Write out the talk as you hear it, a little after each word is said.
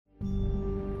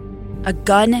a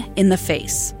gun in the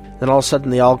face. Then all of a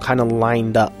sudden, they all kind of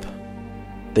lined up.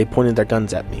 They pointed their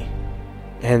guns at me.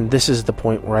 And this is the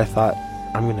point where I thought,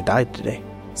 I'm going to die today.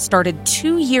 Started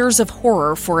 2 years of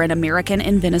horror for an American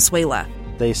in Venezuela.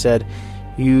 They said,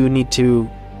 you need to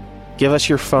give us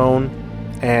your phone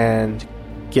and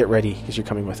get ready because you're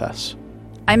coming with us.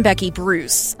 I'm Becky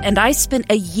Bruce, and I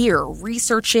spent a year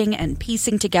researching and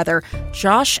piecing together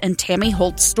Josh and Tammy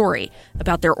Holt's story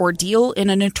about their ordeal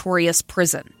in a notorious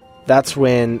prison. That's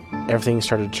when everything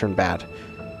started to turn bad.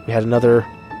 We had another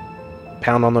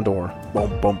pound on the door.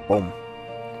 Boom, boom, boom.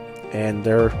 And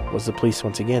there was the police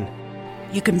once again.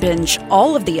 You can binge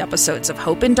all of the episodes of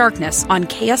Hope in Darkness on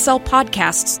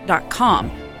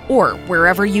KSLpodcasts.com or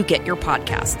wherever you get your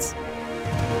podcasts.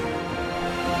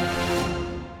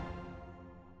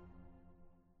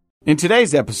 In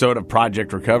today's episode of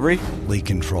Project Recovery, leak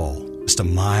control, just a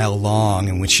mile long.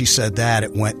 And when she said that,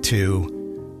 it went to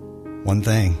one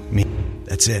thing, me.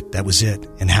 That's it. That was it.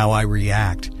 And how I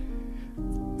react.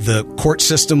 The court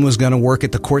system was going to work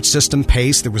at the court system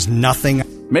pace. There was nothing.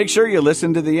 Make sure you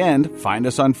listen to the end. Find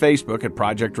us on Facebook at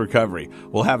Project Recovery.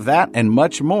 We'll have that and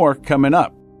much more coming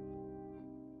up.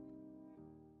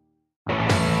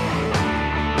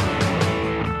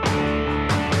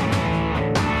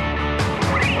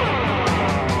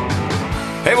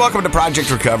 Hey, welcome to Project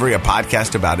Recovery, a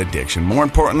podcast about addiction. More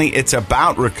importantly, it's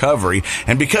about recovery.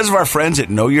 And because of our friends at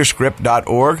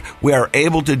KnowYourScript.org, we are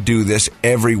able to do this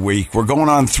every week. We're going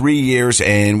on 3 years,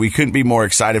 and we couldn't be more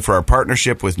excited for our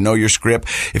partnership with Know Your Script.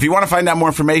 If you want to find out more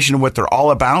information on what they're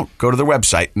all about, go to their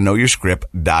website,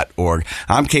 KnowYourScript.org.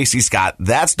 I'm Casey Scott.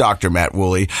 That's Dr. Matt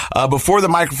Woolley. Before the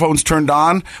microphones turned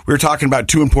on, we were talking about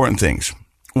two important things.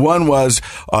 One was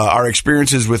our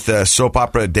experiences with the soap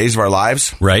opera Days of Our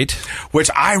Lives. Right. Which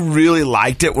I really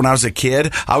liked it when I was a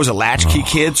kid. I was a latchkey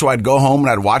kid, so I'd go home and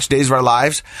I'd watch Days of Our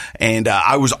Lives. And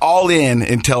I was all in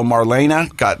until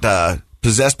Marlena got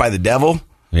possessed by the devil.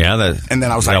 Yeah, and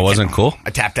then I was like, that wasn't cool. I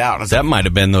tapped out. That might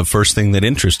have been the first thing that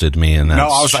interested me in that show. No,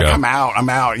 I was like, I'm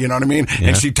out. You know what I mean? Yeah.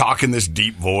 And she talked in this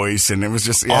deep voice, and it was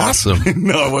just awesome.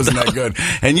 No, it wasn't that good.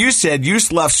 And you said you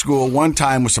left school one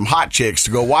time with some hot chicks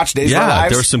to go watch Days of Our Lives. Yeah,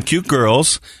 there were some cute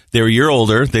girls. They were a year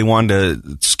older. They wanted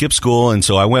to skip school, and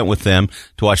so I went with them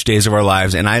to watch Days of Our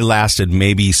Lives, and I lasted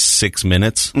maybe 6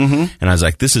 minutes. Mm-hmm. And I was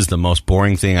like, this is the most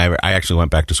boring thing I actually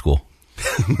went back to school.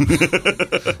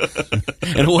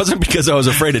 And it wasn't because I was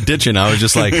afraid of ditching. I was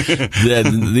just like,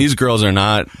 these girls are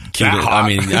not cute.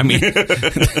 I mean,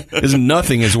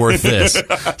 nothing is worth this.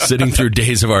 Sitting through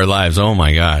Days of Our Lives. Oh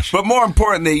my gosh! But more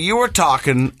importantly, you were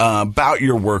talking about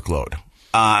your workload,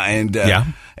 and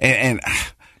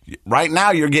right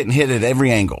now you're getting hit at every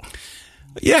angle.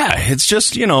 Yeah, it's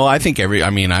just, I think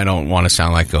I don't want to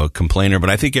sound like a complainer, but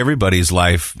I think everybody's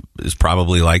life is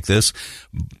probably like this.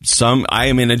 I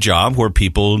am in a job where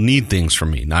people need things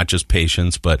from me, not just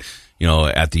patients, but,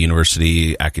 at the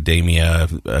university, academia,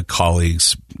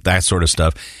 colleagues, that sort of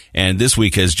stuff. And this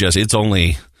week it's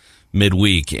only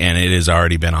midweek and it has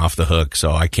already been off the hook.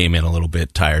 So I came in a little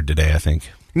bit tired today, I think.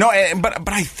 No, but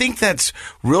I think that's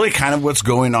really kind of what's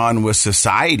going on with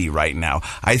society right now.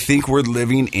 I think we're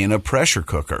living in a pressure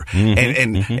cooker,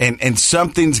 and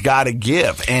something's got to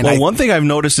give. And one thing I've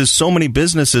noticed is so many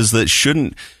businesses that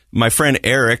shouldn't. My friend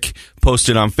Eric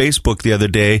posted on Facebook the other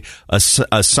day a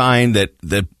sign that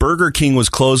Burger King was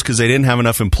closed because they didn't have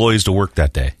enough employees to work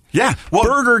that day. Yeah, well,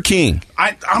 Burger King.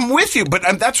 I'm with you, but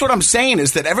that's what I'm saying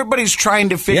is that everybody's trying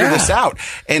to figure this out.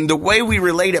 And the way we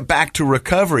relate it back to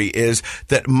recovery is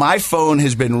that my phone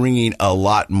has been ringing a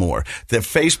lot more. The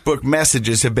Facebook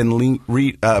messages have been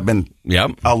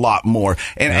a lot more.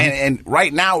 And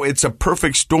right now it's a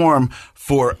perfect storm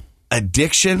for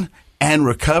addiction and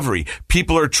recovery.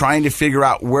 People are trying to figure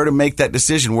out where to make that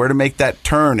decision, where to make that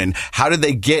turn, and how do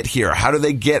they get here? How do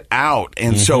they get out?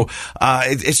 And so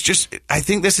it's just, I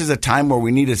think this is a time where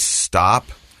we need to stop,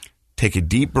 take a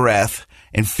deep breath,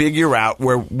 and figure out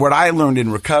what I learned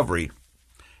in recovery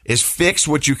is fix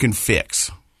what you can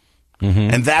fix.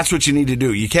 Mm-hmm. And that's what you need to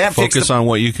do. You can't focus on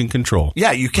what you can control.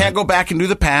 Yeah, you can't go back into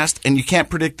the past, and you can't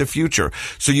predict the future.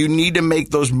 So you need to make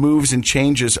those moves and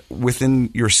changes within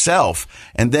yourself,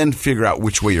 and then figure out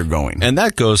which way you're going. And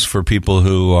that goes for people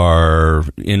who are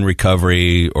in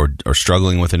recovery or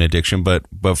struggling with an addiction, but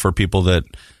for people that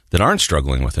aren't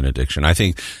struggling with an addiction. I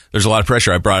think there's a lot of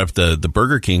pressure. I brought up the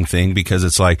Burger King thing because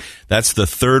it's like that's the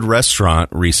third restaurant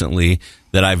recently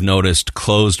that I've noticed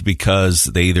closed because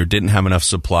they either didn't have enough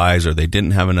supplies or they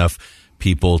didn't have enough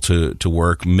people to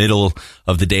work. Middle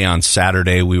of the day on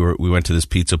Saturday, we went to this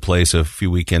pizza place a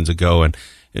few weekends ago, and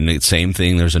And the same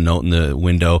thing, there's a note in the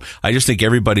window. I just think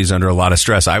everybody's under a lot of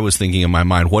stress. I was thinking in my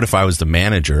mind, what if I was the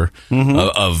manager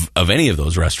of any of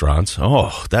those restaurants?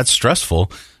 Oh, that's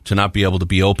stressful to not be able to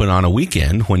be open on a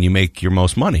weekend when you make your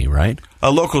most money, right? A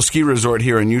local ski resort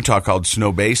here in Utah called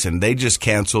Snow Basin, they just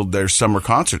canceled their summer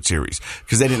concert series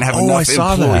because they didn't have enough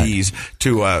employees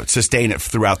to sustain it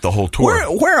throughout the whole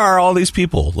tour. Where are all these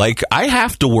people? Like, I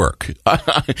have to work.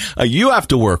 You have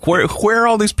to work. Where are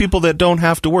all these people that don't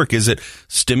have to work? Is it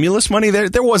stimulus money?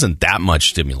 There wasn't that much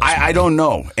stimulus money. I don't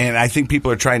know. And I think people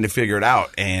are trying to figure it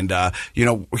out. And,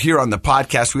 here on the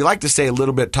podcast, we like to stay a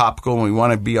little bit topical and we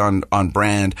want to be on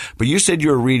brand. But you said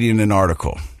you were reading an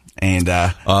article. And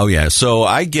oh yeah, so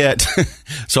I get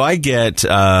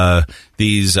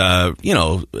these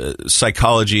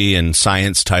psychology and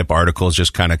science type articles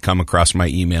just kind of come across my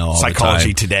email all Psychology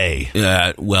the time.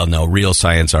 Today. Well, no, real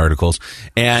science articles,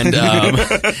 and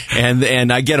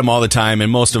and I get them all the time,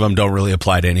 and most of them don't really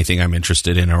apply to anything I'm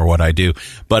interested in or what I do,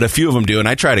 but a few of them do, and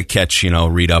I try to catch,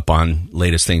 read up on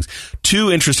latest things.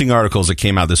 2 interesting articles that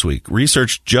came out this week,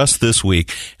 researched just this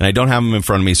week, and I don't have them in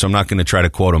front of me, so I'm not going to try to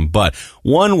quote them, but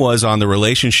one was on the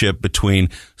relationship between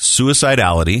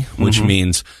suicidality, which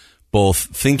means both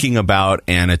thinking about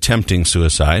and attempting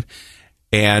suicide,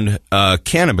 and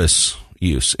cannabis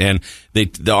use. And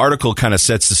the article kind of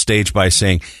sets the stage by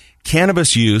saying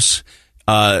cannabis use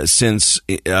since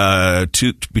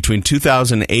between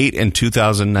 2008 and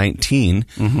 2019,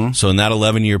 so in that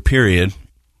 11-year period,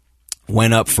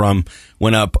 went up 60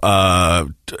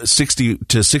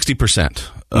 to 60%.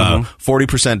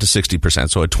 40% to 60%.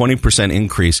 So a 20%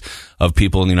 increase of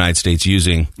people in the United States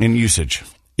using in usage,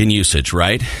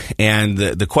 right? And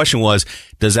the question was,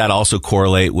 does that also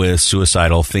correlate with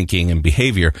suicidal thinking and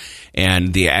behavior?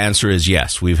 And the answer is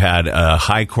yes. We've had a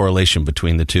high correlation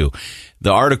between the two.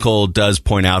 The article does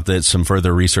point out that some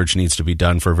further research needs to be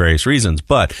done for various reasons.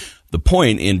 But the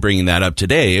point in bringing that up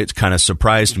today, it kind of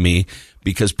surprised me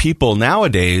because people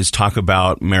nowadays talk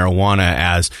about marijuana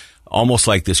as almost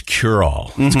like this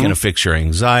cure-all. It's going to fix your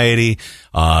anxiety.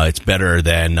 It's better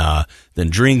than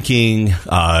drinking.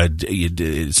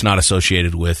 It's not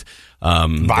associated with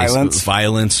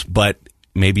violence, but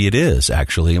maybe it is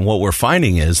actually. And what we're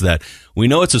finding is that we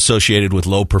know it's associated with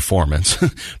low performance.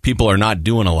 People are not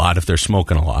doing a lot if they're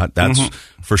smoking a lot. That's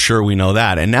for sure. We know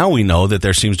that. And now we know that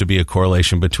there seems to be a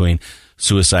correlation between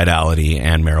suicidality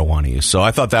and marijuana use. So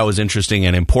I thought that was interesting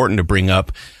and important to bring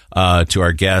up to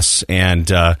our guests. And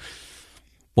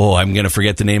I'm going to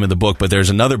forget the name of the book, but there's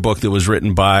another book that was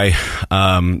written by,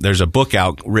 there's a book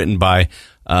out written by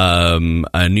a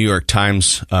New York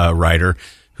Times writer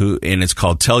and it's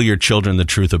called Tell Your Children the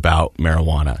Truth About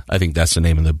Marijuana. I think that's the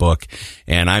name of the book.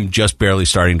 And I'm just barely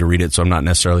starting to read it, so I'm not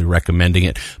necessarily recommending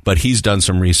it. But he's done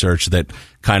some research that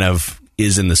kind of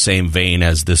is in the same vein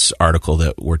as this article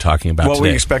that we're talking about today. We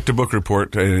expect a book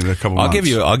report in a couple months.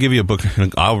 I'll give you a book.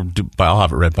 I'll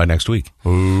have it read by next week.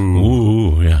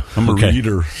 Ooh, yeah. I'm a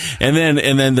reader. And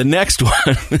then the next one,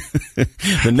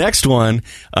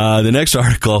 the next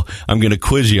article, I'm going to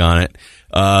quiz you on it.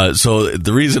 So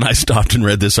the reason I stopped and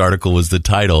read this article was the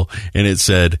title, and it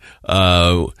said,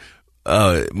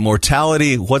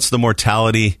 mortality. What's the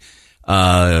mortality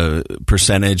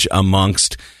percentage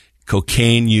amongst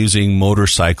cocaine-using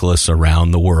motorcyclists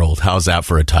around the world? How's that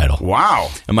for a title? Wow.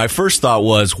 And my first thought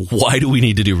was, why do we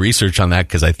need to do research on that?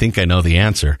 Because I think I know the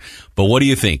answer. But what do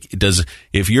you think?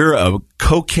 If you're a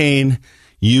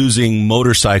cocaine-using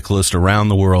motorcyclist around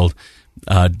the world,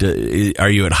 are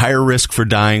you at higher risk for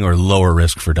dying or lower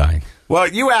risk for dying? Well,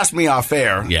 you asked me off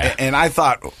air, and I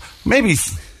thought maybe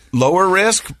lower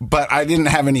risk, but I didn't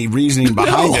have any reasoning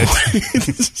behind it.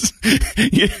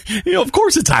 Of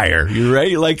course it's higher. You're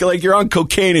right. Like you're on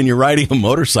cocaine and you're riding a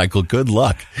motorcycle. Good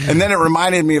luck. And then it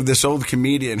reminded me of this old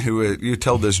comedian who you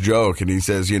told this joke, and he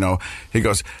says, he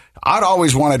goes, I'd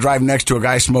always want to drive next to a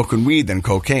guy smoking weed than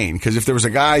cocaine, because if there was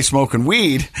a guy smoking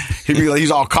weed,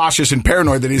 he's all cautious and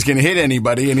paranoid that he's going to hit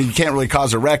anybody, and he can't really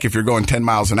cause a wreck if you're going 10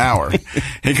 miles an hour.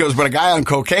 He goes, but a guy on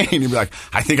cocaine, he'd be like,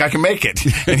 I think I can make it,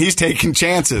 and he's taking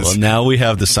chances. Well, now we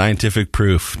have the scientific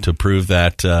proof to prove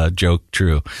that joke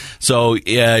true. So,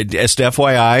 just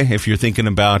FYI, if you're thinking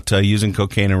about using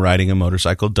cocaine and riding a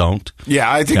motorcycle, don't.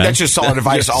 Yeah, I think that's just solid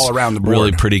advice all around the board.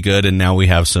 Really pretty good, and now we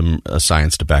have some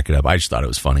science to back it up. I just thought it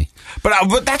was funny.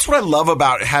 But that's what I love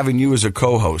about having you as a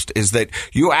co-host is that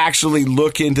you actually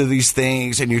look into these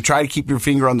things and you try to keep your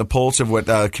finger on the pulse of what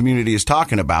the community is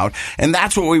talking about. And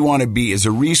that's what we want to be, is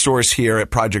a resource here at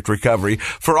Project Recovery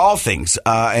for all things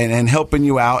and helping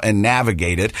you out and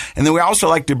navigate it. And then we also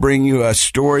like to bring you a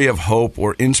story of hope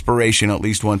or inspiration at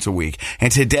least once a week.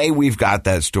 And today we've got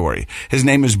that story. His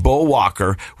name is Bo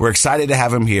Walker. We're excited to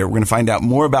have him here. We're going to find out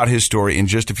more about his story in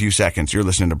just a few seconds. You're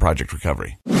listening to Project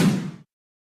Recovery.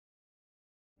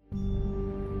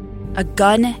 A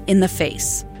gun in the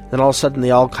face. Then all of a sudden,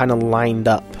 they all kind of lined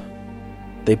up.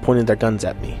 They pointed their guns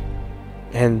at me.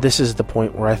 And this is the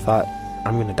point where I thought,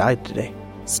 I'm going to die today.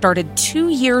 Started 2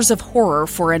 years of horror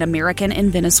for an American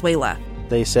in Venezuela.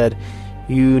 They said,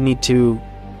 you need to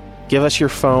give us your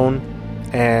phone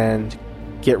and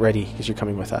get ready because you're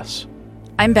coming with us.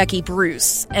 I'm Becky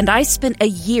Bruce, and I spent a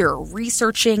year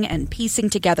researching and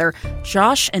piecing together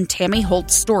Josh and Tammy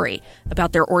Holt's story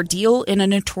about their ordeal in a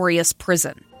notorious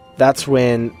prison. That's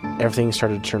when everything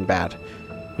started to turn bad.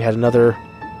 We had another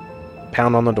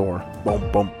pound on the door.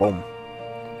 Boom, boom, boom.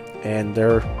 And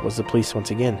there was the police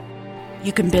once again.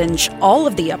 You can binge all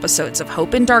of the episodes of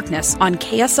Hope in Darkness on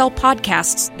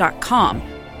KSLpodcasts.com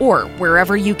or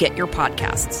wherever you get your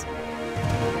podcasts.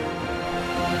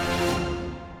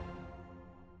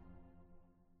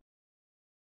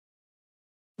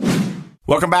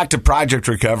 Welcome back to Project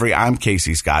Recovery. I'm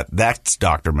Casey Scott. That's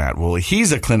Dr. Matt Woolley.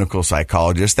 He's a clinical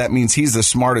psychologist. That means he's the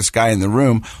smartest guy in the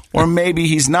room, or maybe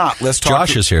he's not. Let's talk.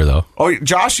 Josh is here, though. Oh,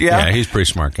 Josh, yeah? Yeah, he's a pretty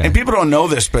smart guy. And people don't know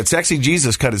this, but Sexy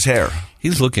Jesus cut his hair.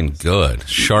 He's looking good.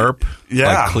 Sharp,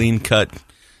 Yeah. like clean-cut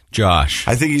Josh.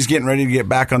 I think he's getting ready to get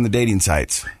back on the dating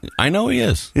sites. I know he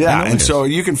is. Yeah, and so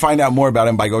you can find out more about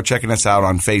him by go checking us out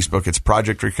on Facebook. It's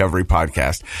Project Recovery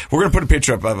Podcast. We're going to put a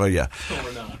picture up of you.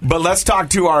 But let's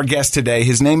talk to our guest today.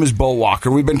 His name is Bo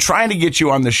Walker. We've been trying to get you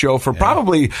on the show for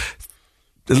probably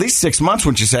at least 6 months,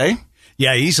 wouldn't you say?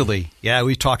 Yeah, easily. Yeah,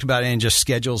 we've talked about it, and just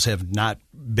schedules have not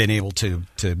been able to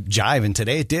jive, and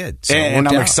today it did. So and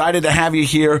I'm excited to have you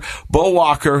here. Bo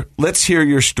Walker, let's hear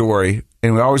your story.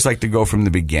 And we always like to go from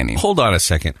the beginning. Hold on a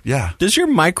second. Yeah. Does your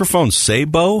microphone say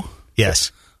Bo?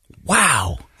 Yes.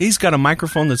 Wow. He's got a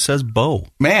microphone that says Bo.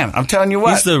 Man, I'm telling you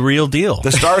what. He's the real deal.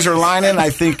 The stars are lining.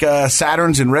 I think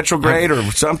Saturn's in retrograde or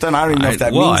something. I don't even know if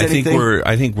that means anything.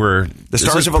 I think we're the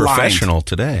stars have aligned. Professional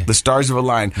today. The stars have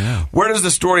aligned. Yeah. Where does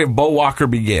the story of Bo Walker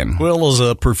begin? Well, as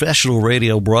a professional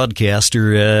radio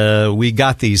broadcaster, we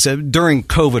got these during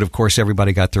COVID. Of course,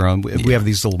 everybody got their own. We have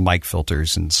these little mic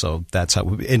filters, and so that's how.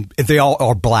 And they all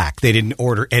are black. They didn't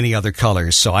order any other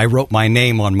colors, so I wrote my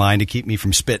name on mine to keep me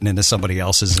from spitting into somebody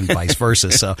else's, and vice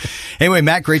versa. So. Anyway,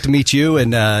 Matt, great to meet you.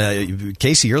 And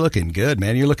Casey, you're looking good,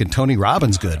 man. You're looking Tony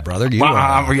Robbins good, brother.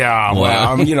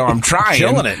 I'm trying.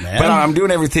 Killing it, man. But I'm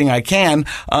doing everything I can.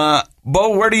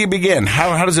 Bo, where do you begin?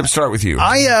 How does it start with you?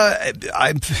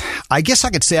 I guess I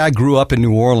could say I grew up in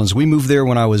New Orleans. We moved there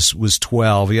when I was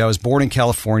 12. Yeah, I was born in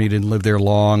California, didn't live there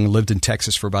long. Lived in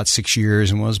Texas for about 6 years,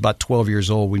 and when I was about 12 years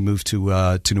old, we moved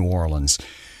to New Orleans,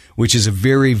 which is a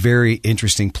very, very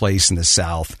interesting place in the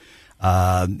South.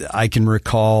 I can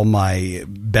recall my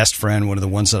best friend, one of the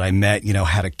ones that I met,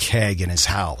 had a keg in his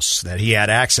house that he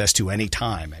had access to any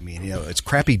time. I mean, it's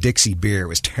crappy Dixie beer. It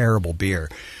was terrible beer,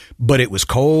 but it was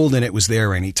cold and it was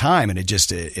there any time. And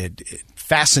it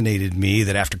fascinated me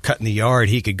that after cutting the yard,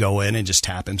 he could go in and just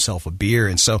tap himself a beer.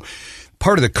 And so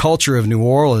part of the culture of New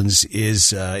Orleans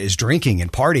is drinking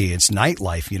and partying. It's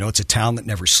nightlife. It's a town that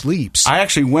never sleeps. I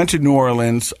actually went to New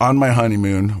Orleans on my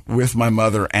honeymoon with my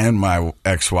mother and my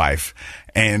ex-wife.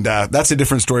 And that's a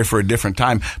different story for a different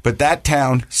time. But that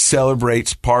town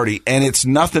celebrates party, and it's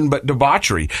nothing but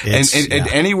debauchery. And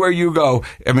anywhere you go,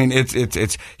 I mean,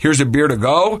 it's here's a beer to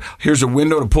go, here's a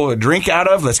window to pull a drink out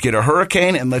of, let's get a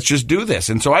hurricane, and let's just do this.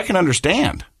 And so I can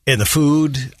understand. And the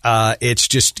food, it's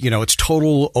just, it's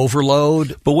total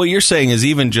overload. But what you're saying is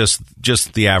even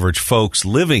just the average folks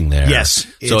living there. Yes.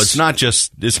 So it's not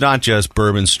just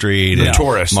Bourbon Street and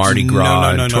tourists. Mardi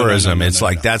Gras and tourism. No, it's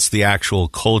like that's the actual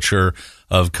culture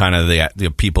of kind of the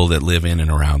people that live in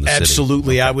and around the city.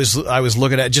 Absolutely. Okay. I was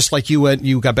looking at, just like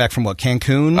you got back from what,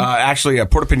 Cancun? Actually,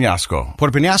 Puerto Penasco.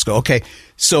 Puerto Penasco. Okay.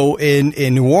 So in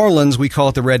New Orleans, we call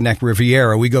it the Redneck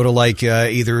Riviera. We go to like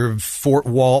either Fort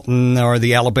Walton or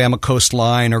the Alabama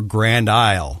coastline or Grand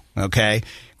Isle. Okay.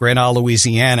 Grand Isle,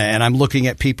 Louisiana, and I'm looking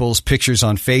at people's pictures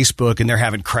on Facebook, and they're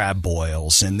having crab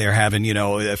boils, and they're having,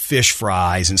 fish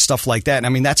fries and stuff like that. And I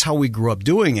mean, that's how we grew up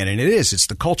doing it, and it's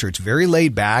the culture. It's very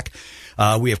laid back.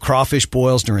 We have crawfish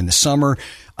boils during the summer.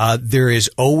 There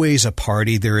is always a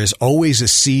party. There is always a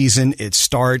season. It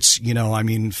starts,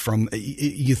 from,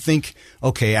 you think,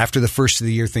 okay, after the first of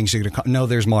the year, things are going to come. No,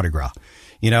 there's Mardi Gras.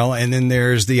 and then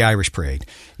there's the Irish Parade,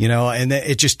 and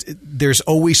there's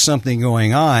always something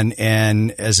going on.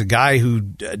 And as a guy who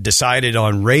decided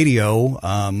on radio,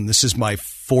 this is my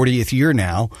 40th year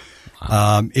now.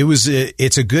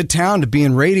 It's a good town to be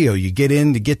in radio. You get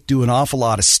in to do an awful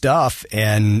lot of stuff.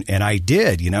 And I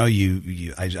did,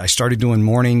 I started doing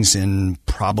mornings in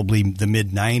probably the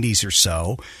mid 90s or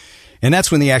so. And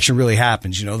that's when the action really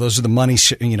happens. Those are the money,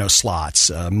 slots,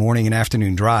 morning and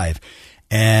afternoon drive.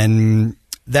 And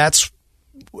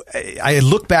I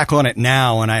look back on it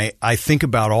now and I think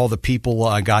about all the people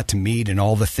I got to meet and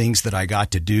all the things that I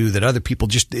got to do that other people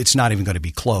it's not even going to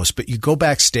be close. But you go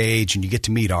backstage and you get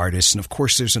to meet artists. And of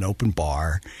course there's an open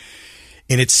bar.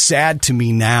 And it's sad to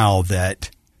me now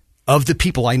that of the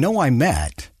people I know I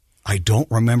met, I don't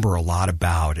remember a lot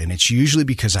about. And it's usually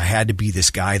because I had to be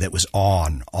this guy that was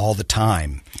on all the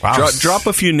time. Wow. Drop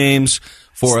a few names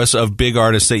for us of big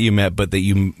artists that you met, but that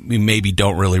you maybe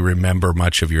don't really remember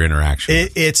much of your interaction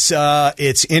with.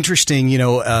 It's interesting.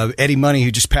 Eddie Money,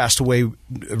 who just passed away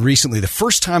recently, the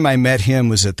first time I met him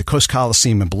was at the Coast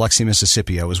Coliseum in Biloxi,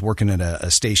 Mississippi. I was working at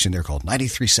a station there called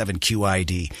 93.7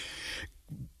 QID.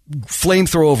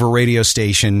 Flamethrower radio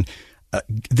station.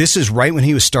 This is right when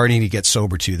he was starting to get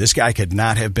sober too. This guy could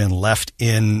not have been left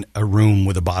in a room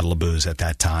with a bottle of booze at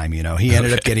that time. He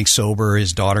ended up getting sober.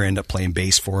 His daughter ended up playing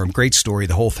bass for him. Great story,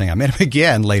 the whole thing. I met him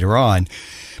again later on,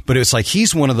 but it's like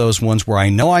he's one of those ones where I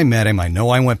know I met him. I know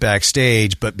I went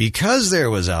backstage, but because there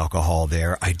was alcohol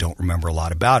there, I don't remember a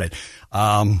lot about it.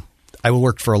 I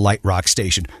worked for a light rock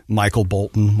station. Michael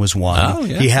Bolton was one. Oh,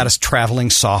 yeah. He had a traveling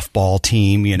softball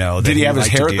team, Did he have his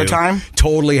hair at the time?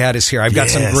 Totally had his hair. I've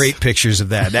got some great pictures of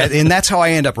that. And that's how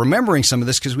I end up remembering some of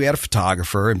this because we had a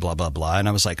photographer and blah, blah, blah. And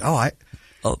I was like,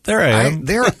 there I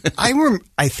am.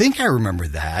 I think I remember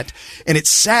that. And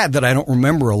it's sad that I don't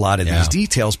remember a lot of these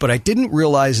details, but I didn't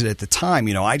realize it at the time.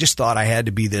 I just thought I had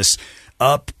to be this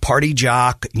up party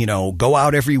jock, go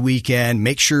out every weekend,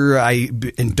 make sure I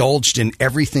indulged in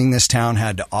everything this town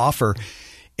had to offer.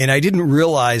 And I didn't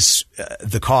realize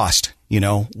the cost,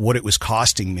 what it was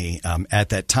costing me at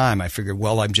that time. I figured,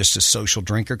 I'm just a social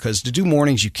drinker because to do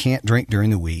mornings, you can't drink during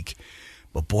the week.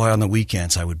 But boy, on the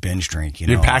weekends, I would binge drink.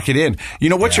 You'd pack it in.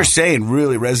 What you're saying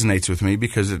really resonates with me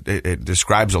because it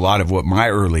describes a lot of what my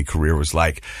early career was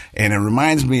like. And it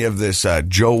reminds me of this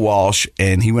Joe Walsh,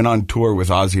 and he went on tour with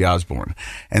Ozzy Osbourne.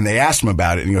 And they asked him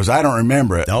about it, and he goes, I don't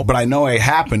remember it, but I know it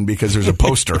happened because there's a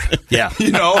poster. Yeah.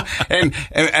 But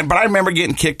I remember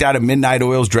getting kicked out of Midnight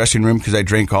Oil's dressing room because I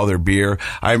drank all their beer.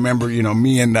 I remember,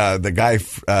 me and the guy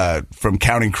from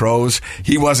Counting Crows,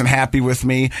 he wasn't happy with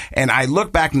me. And I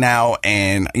look back now and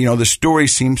the story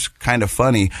seems kind of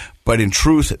funny, but in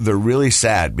truth, they're really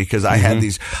sad because I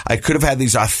could have had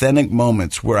these authentic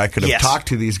moments where I could have talked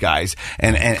to these guys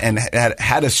and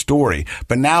had a story.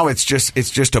 But now it's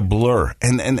just a blur.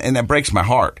 And that breaks my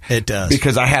heart. It does.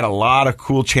 Because I had a lot of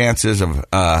cool chances of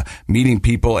meeting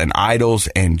people and idols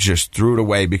and just threw it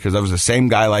away because I was the same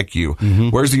guy like you. Mm-hmm.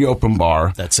 Where's the open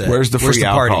bar? That's it. Where's the free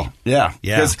alcohol? Party? Yeah.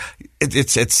 Because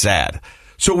it's sad.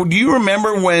 So do you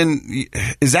remember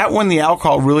is that when the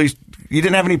alcohol really, you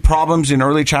didn't have any problems in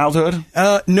early childhood?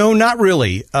 No, not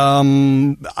really.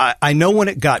 I know when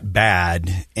it got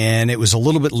bad, and it was a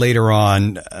little bit later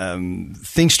on,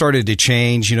 things started to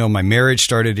change. My marriage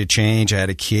started to change. I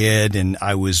had a kid, and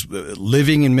I was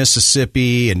living in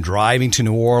Mississippi and driving to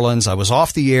New Orleans. I was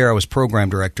off the air. I was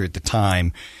program director at the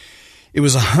time. It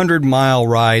was 100-mile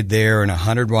ride there and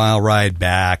 100-mile ride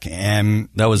back. And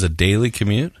that was a daily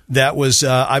commute? That was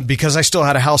because I still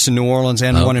had a house in New Orleans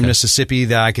and one in Mississippi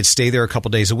that I could stay there a couple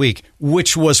days a week,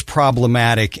 which was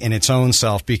problematic in its own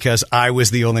self because I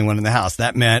was the only one in the house.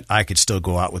 That meant I could still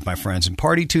go out with my friends and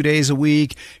party 2 days a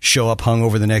week, show up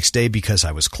hungover the next day because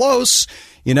I was close.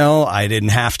 I didn't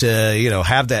have to,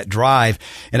 have that drive.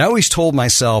 And I always told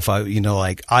myself, I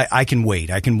can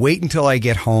wait. I can wait until I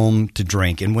get home to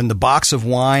drink. And when the box of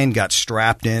wine got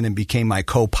strapped in and became my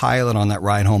co-pilot on that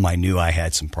ride home, I knew I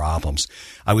had some problems.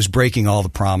 I was breaking all the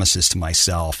promises to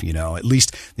myself, at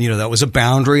least, that was a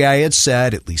boundary I had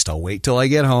set. At least I'll wait till I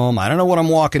get home. I don't know what I'm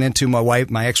walking into.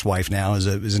 My ex-wife now is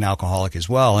an alcoholic as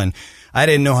well. And I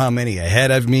didn't know how many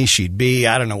ahead of me she'd be.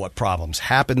 I don't know what problems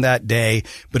happened that day,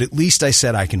 but at least I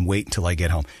said I can wait until I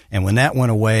get home. And when that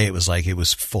went away, it was like it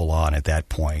was full on at that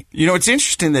point. It's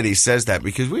interesting that he says that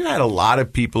because we've had a lot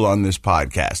of people on this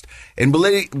podcast. And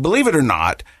believe it or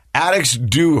not, addicts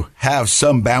do have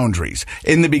some boundaries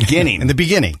in the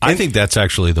beginning. I think that's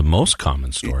actually the most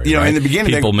common story. In the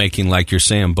beginning, people making, like you're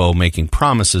saying, Bo, making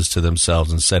promises to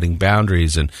themselves and setting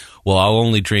boundaries and, I'll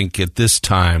only drink at this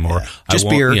time or just I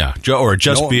won't, beer. Yeah. Or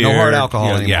just beer. No hard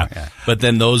alcohol anymore. Yeah. But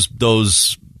then those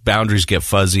boundaries get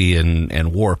fuzzy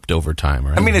and warped over time,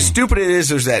 right? I mean, as stupid it is,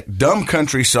 there's that dumb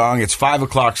country song, It's 5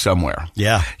 o'clock somewhere.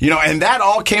 Yeah. And that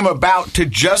all came about to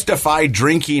justify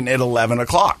drinking at 11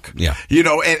 o'clock. Yeah.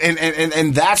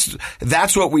 And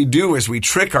that's what we do is we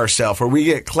trick ourselves or we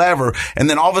get clever. And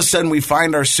then all of a sudden we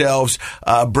find ourselves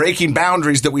breaking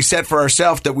boundaries that we set for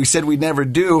ourselves that we said we'd never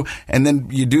do. And then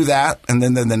you do that. And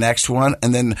then the next one.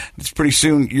 And then it's pretty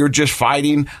soon you're just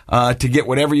fighting to get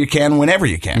whatever you can whenever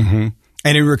you can. Mm-hmm.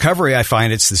 And in recovery, I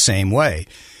find it's the same way.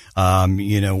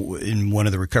 In one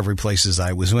of the recovery places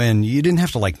I was in, you didn't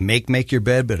have to make your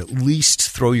bed, but at least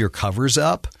throw your covers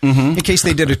up in case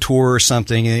they did a tour or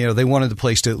something. And, they wanted the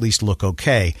place to at least look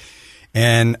okay.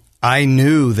 And I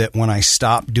knew that when I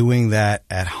stopped doing that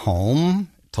at home,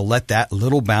 to let that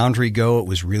little boundary go, it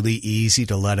was really easy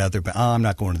to let I'm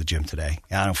not going to the gym today.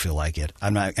 I don't feel like it.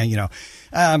 I'm not,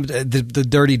 the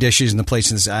dirty dishes and the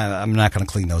places, I'm not going to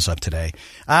clean those up today.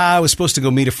 I was supposed to go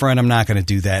meet a friend. I'm not going to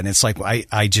do that. And it's like,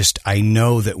 I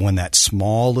know that when that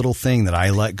small little thing that I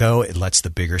let go, it lets the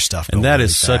bigger stuff go. And that really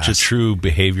is such a fast. true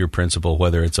behavior principle,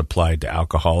 whether it's applied to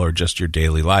alcohol or just your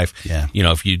daily life. Yeah.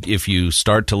 If you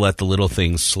start to let the little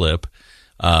things slip,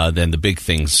 then the big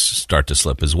things start to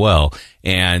slip as well.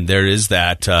 And there is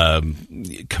that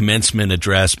commencement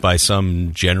address by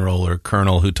some general or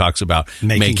colonel who talks about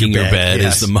making your bed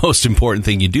yes. is the most important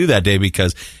thing you do that day,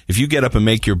 because if you get up and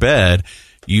make your bed,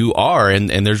 you are, and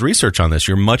there's research on this,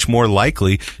 you're much more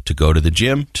likely to go to the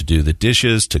gym, to do the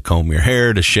dishes, to comb your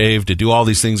hair, to shave, to do all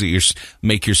these things that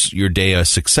make your day a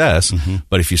success. Mm-hmm.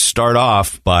 But if you start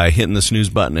off by hitting the snooze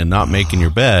button and not making your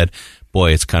bed,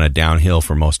 boy, it's kind of downhill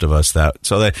for most of us.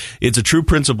 So that it's a true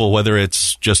principle, whether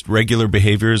it's just regular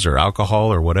behaviors or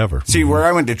alcohol or whatever. See, where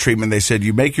I went to treatment, they said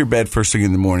you make your bed first thing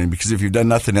in the morning, because if you've done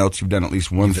nothing else, you've done at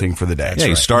least one thing for the day. Yeah,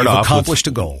 you start You've off accomplished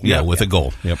a goal. Yeah, with a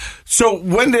goal. Yep. So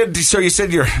you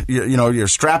said you're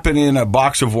strapping in a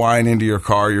box of wine into your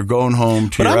car. You're going home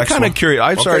to. But your I'm kind of curious.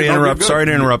 I'm sorry to interrupt. Sorry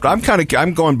to interrupt.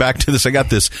 I'm going back to this. I got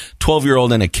this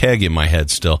 12-year-old and a keg in my head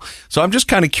still. So I'm just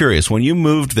kind of curious. When you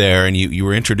moved there and you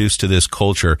were introduced to this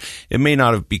culture, it may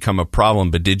not have become a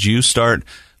problem, but did you start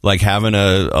having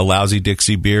a lousy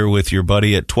Dixie beer with your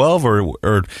buddy at 12,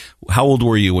 or how old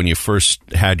were you when you first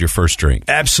had your first drink?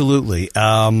 Absolutely.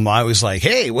 I was like,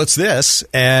 hey, what's this?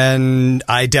 And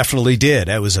I definitely did.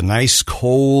 It was a nice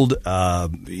cold,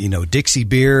 Dixie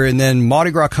beer. And then Mardi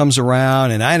Gras comes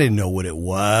around and I didn't know what it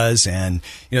was. And,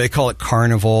 they call it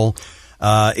Carnival.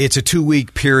 It's a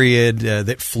 2-week period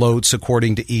that floats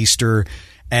according to Easter.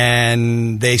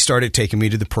 And they started taking me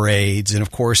to the parades. And,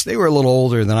 of course, they were a little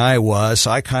older than I was,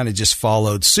 so I kind of just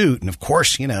followed suit. And, of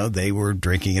course, they were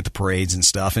drinking at the parades and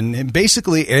stuff. And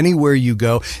basically anywhere you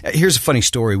go – here's a funny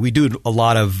story. We do a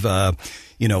lot of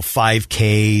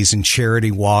 5Ks and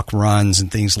charity walk runs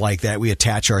and things like that. We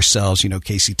attach ourselves,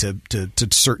 Casey, to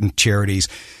certain charities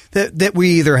that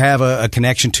we either have a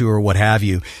connection to or what have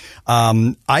you.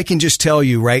 I can just tell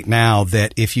you right now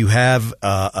that if you have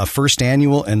a first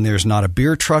annual and there's not a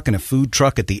beer truck and a food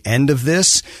truck at the end of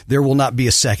this, there will not be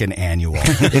a second annual.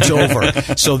 It's over.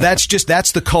 So that's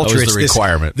the culture. That was the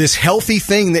requirement. This healthy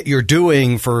thing that you're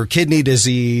doing for kidney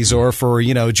disease or for,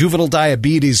 juvenile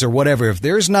diabetes or whatever. If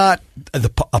there's not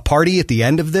a party at the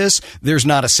end of this, there's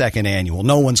not a second annual.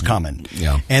 No one's coming.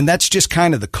 Yeah. And that's just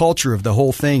kind of the culture of the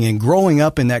whole thing. And growing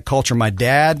up in that culture, my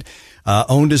dad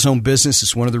owned his own business.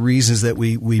 It's one of the reasons that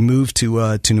we moved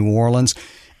to New Orleans,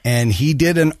 and he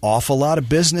did an awful lot of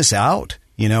business out.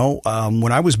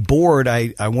 When I was bored,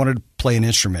 I wanted to play an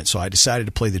instrument, so I decided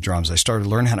to play the drums. I started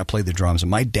learning how to play the drums,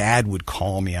 and my dad would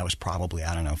call me. I was probably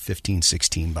 15,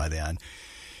 16 by then.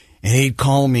 And he'd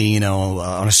call me,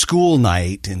 on a school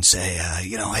night and say,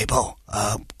 hey, Bo,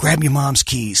 grab your mom's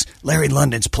keys. Larry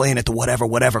London's playing at the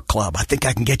whatever club. I think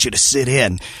I can get you to sit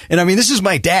in. And I mean, this is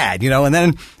my dad, and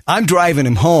then I'm driving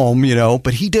him home,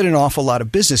 but he did an awful lot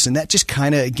of business. And that just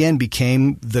kind of, again,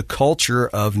 became the culture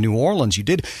of New Orleans.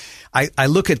 I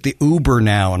look at the Uber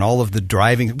now and all of the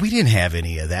driving. We didn't have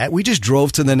any of that. We just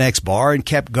drove to the next bar and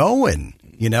kept going.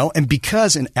 And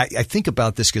because, and I think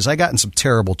about this because I got in some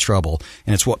terrible trouble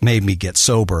and it's what made me get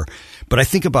sober. But I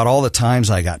think about all the times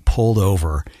I got pulled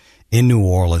over in New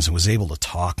Orleans and was able to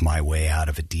talk my way out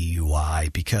of a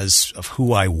DUI because of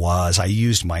who I was. I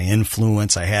used my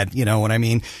influence. I had, what I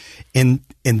mean? And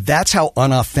that's how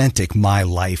unauthentic my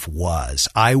life was.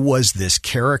 I was this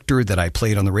character that I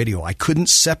played on the radio. I couldn't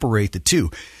separate the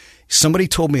two. Somebody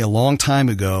told me a long time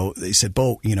ago, they said,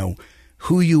 Bo,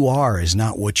 who you are is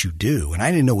not what you do. And I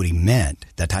didn't know what he meant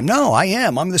at that time. No, I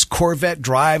am. I'm this Corvette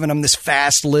driving. I'm this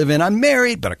fast living. I'm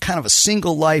married, but kind of a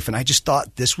single life. And I just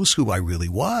thought this was who I really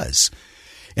was.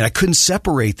 And I couldn't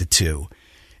separate the two.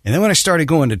 And then when I started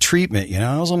going to treatment,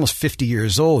 I was almost 50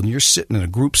 years old, and you're sitting in a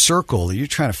group circle and you're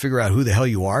trying to figure out who the hell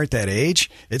you are at that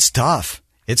age. It's tough.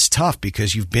 It's tough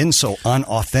because you've been so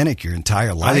unauthentic your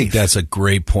entire life. I think that's a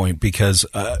great point because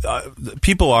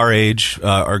people our age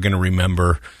are going to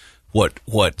remember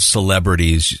what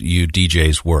celebrities you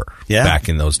DJs were back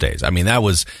in those days. I mean,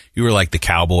 you were like the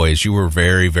cowboys. You were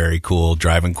very, very cool,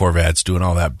 driving Corvettes, doing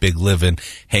all that big living,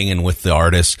 hanging with the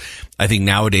artists. I think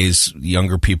nowadays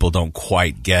younger people don't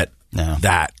quite get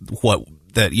that from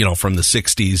the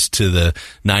 60s to the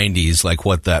 90s, like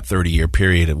what that 30-year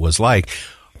period it was like.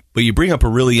 But you bring up a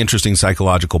really interesting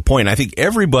psychological point. I think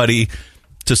everybody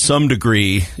to some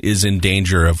degree is in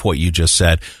danger of what you just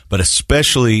said, but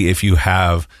especially if you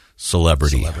have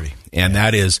celebrity. And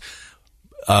that is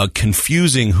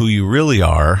confusing who you really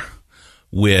are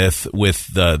with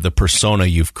the persona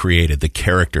you've created, the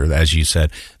character, as you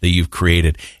said, that you've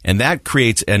created. And that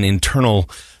creates an internal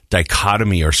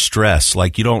dichotomy or stress.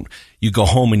 Like you go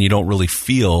home and you don't really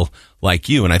feel like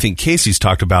you. And I think Casey's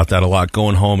talked about that a lot,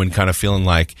 going home and kind of feeling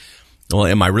like, well,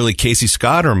 am I really Casey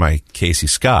Scott or am I Casey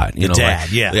Scott? You know,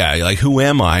 dad, like who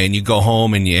am I? And you go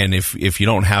home and if you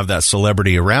don't have that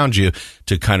celebrity around you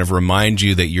to kind of remind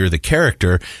you that you're the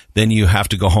character, then you have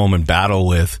to go home and battle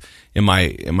with, am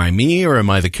I me or am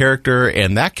I the character?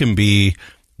 And that can be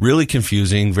really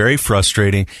confusing, very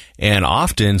frustrating, and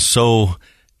often so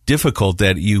difficult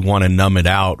that you want to numb it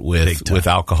out with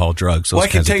alcohol, drugs. Well, I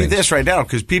can tell you this right now,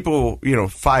 because people,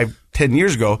 5-10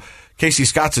 years ago, Casey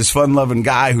Scott's this fun-loving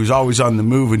guy who's always on the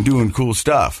move and doing cool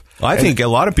stuff. Well, I think a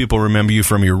lot of people remember you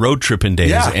from your road tripping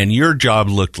days, and your job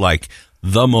looked like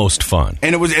the most fun.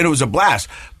 And it was a blast.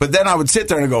 But then I would sit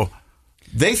there and go,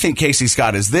 they think Casey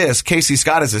Scott is this. Casey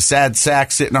Scott is a sad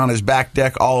sack sitting on his back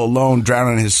deck all alone,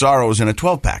 drowning his sorrows in a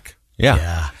 12-pack.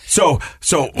 Yeah. So,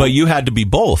 but you had to be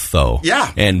both, though.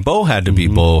 Yeah. And Bo had to be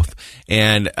both.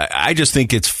 And I just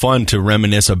think it's fun to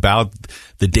reminisce about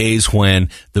the days when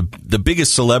the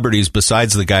biggest celebrities,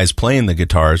 besides the guys playing the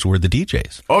guitars, were the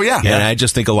DJs. Oh, yeah. And I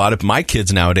just think a lot of my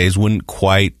kids nowadays wouldn't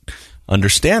quite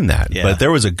understand that. Yeah. But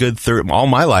there was a good all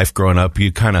my life growing up,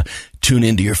 you kind of tune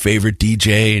into your favorite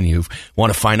DJ and you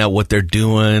want to find out what they're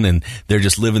doing, and they're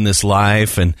just living this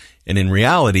life. And in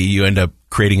reality, you end up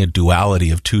creating a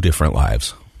duality of two different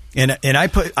lives. And I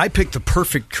picked the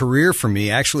perfect career for me.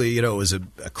 Actually, it was a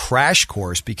crash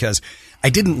course because I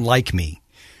didn't like me.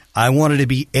 I wanted to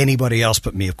be anybody else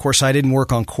but me. Of course, I didn't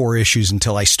work on core issues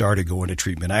until I started going to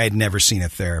treatment. I had never seen a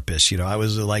therapist. I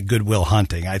was like Good Will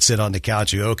Hunting. I'd sit on the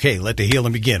couch and go, okay, let the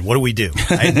healing begin. What do we do?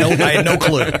 I had no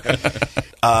clue.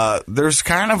 There's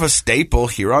kind of a staple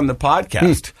here on the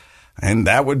podcast, and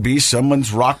that would be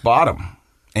someone's rock bottom.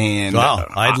 And wow,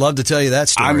 I'd love to tell you that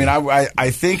story. I mean,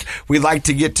 I think we'd like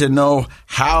to get to know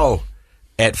how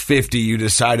at 50 you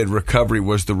decided recovery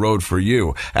was the road for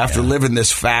you. After living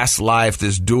this fast life,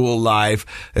 this dual life,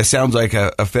 it sounds like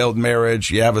a failed marriage.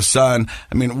 You have a son.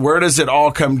 I mean, where does it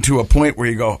all come to a point where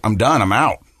you go, I'm done, I'm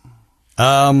out?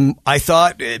 I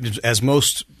thought, as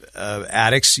most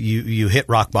addicts, you hit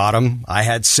rock bottom. I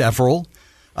had several.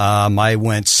 I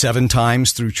went 7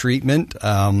 times through treatment.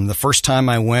 The first time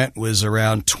I went was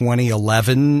around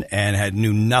 2011 and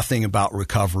knew nothing about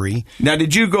recovery. Now,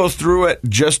 did you go through it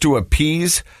just to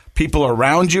appease people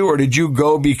around you, or did you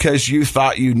go because you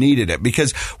thought you needed it?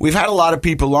 Because we've had a lot of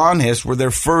people on this where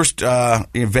their first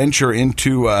venture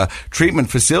into a treatment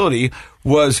facility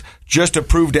was just to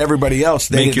prove to everybody else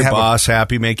they make your boss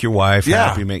happy, make your wife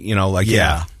happy,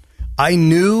 I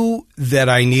knew that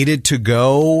I needed to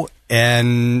go.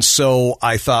 And so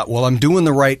I thought, well, I'm doing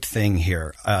the right thing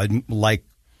here. Like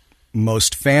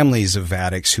most families of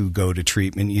addicts who go to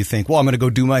treatment, you think, well, I'm going to go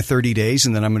do my 30 days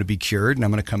and then I'm going to be cured and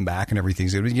I'm going to come back and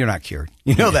everything's good. You're not cured.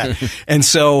 You know that. And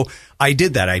so I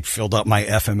did that. I filled out my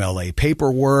FMLA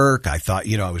paperwork. I thought,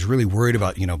 I was really worried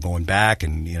about, going back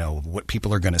and, what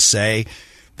people are going to say.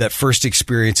 That first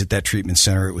experience at that treatment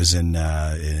center, it was in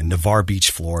Navarre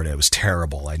Beach, Florida. It was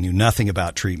terrible. I knew nothing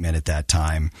about treatment at that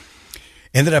time.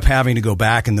 Ended up having to go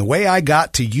back. And the way I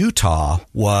got to Utah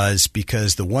was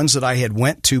because the ones that I had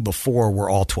went to before were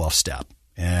all 12-step.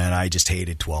 And I just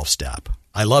hated 12-step.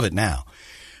 I love it now.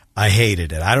 I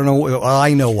hated it. I don't know. Well,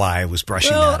 I know why I was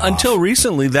brushing that off. Until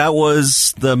recently, that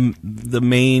was the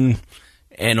main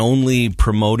and only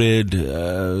promoted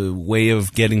way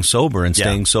of getting sober and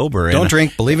staying sober. Don't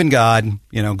drink, believe in God,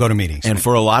 go to meetings. And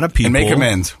for a lot of people... And make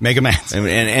amends. Make amends.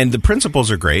 And the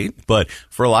principles are great, but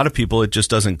for a lot of people, it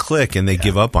just doesn't click and they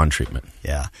give up on treatment.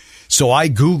 Yeah. So I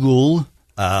Google,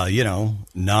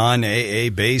 non-AA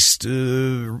based,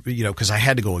 because I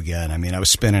had to go again. I mean, I was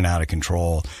spinning out of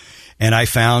control. And I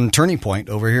found Turning Point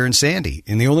over here in Sandy.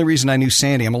 And the only reason I knew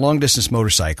Sandy, I'm a long-distance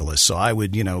motorcyclist, so I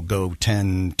would, go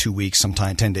 10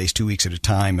 days, 2 weeks at a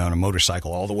time on a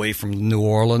motorcycle all the way from New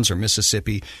Orleans or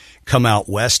Mississippi, come out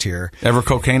west here. Ever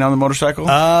cocaine on the motorcycle?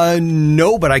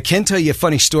 No, but I can tell you a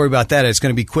funny story about that. It's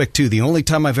going to be quick, too. The only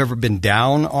time I've ever been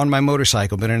down on my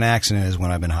motorcycle, been in an accident, is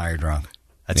when I've been high or drunk.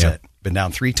 That's it. Been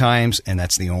down 3 times, and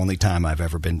that's the only time I've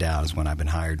ever been down is when I've been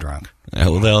high or drunk.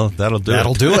 Well, that'll do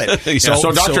it.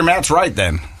 So Dr. Matt's right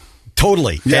then.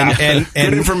 Totally. Yeah. And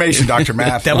good information, Dr.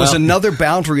 Matt. That was another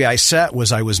boundary I set,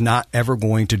 was I was not ever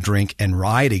going to drink and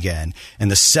ride again. And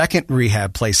the second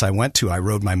rehab place I went to, I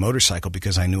rode my motorcycle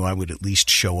because I knew I would at least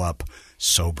show up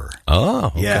sober.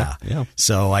 Oh, okay. Yeah.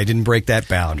 So I didn't break that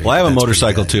boundary. Well, I have a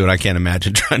motorcycle too, and I can't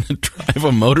imagine trying to drive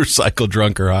a motorcycle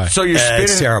drunk or high. So you're spinning,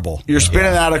 it's terrible. You're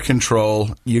spinning out of control.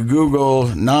 You Google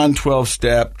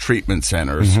non-12-step treatment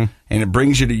centers, and it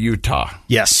brings you to Utah.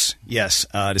 Yes,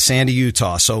 to Sandy,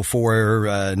 Utah. So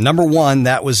for number one,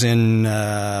 that was in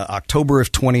October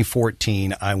of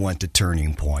 2014, I went to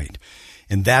Turning Point.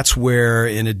 And that's where,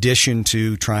 in addition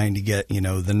to trying to get,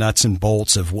 the nuts and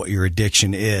bolts of what your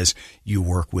addiction is, you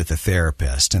work with a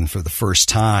therapist. And for the first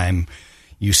time,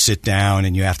 you sit down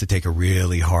and you have to take a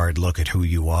really hard look at who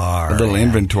you are. A little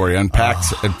inventory, unpack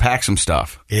some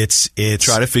stuff. It's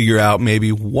try to figure out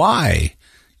maybe why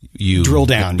you drill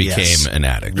down, became an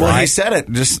addict. Well, right? he said it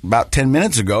just about 10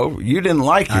 minutes ago. You didn't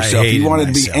like yourself. You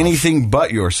wanted to be anything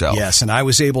but yourself. Yes, and I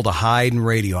was able to hide in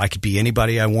radio. I could be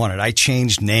anybody I wanted. I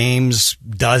changed names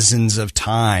dozens of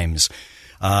times.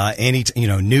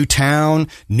 New town,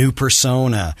 new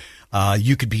persona.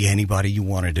 You could be anybody you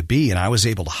wanted to be, and I was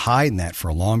able to hide in that for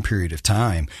a long period of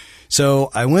time.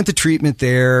 So I went to treatment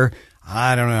there.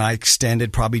 I don't know, I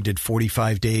probably did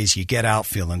 45 days. You get out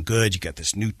feeling good. You got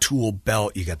this new tool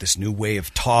belt. You got this new way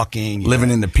of talking. Living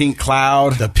in the pink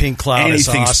cloud. The pink cloud is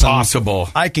awesome. Anything's possible.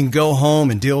 I can go home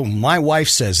and deal. My wife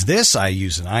says this. I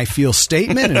use an I feel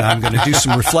statement, and I'm going to do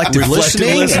some reflective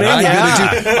listening.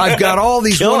 I've got all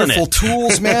these wonderful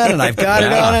tools, man, and I've got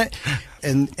it on it.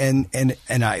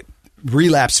 And I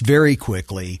relapse very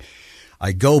quickly.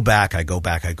 I go back.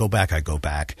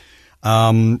 So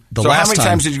how many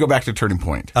times did you go back to Turning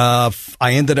Point? I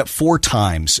ended up 4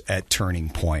 times at Turning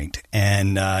Point,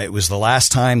 and it was the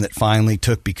last time that finally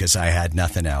took because I had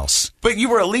nothing else. But you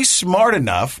were at least smart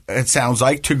enough, it sounds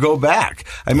like, to go back.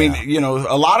 I mean,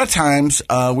 a lot of times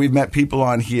we've met people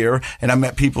on here, and I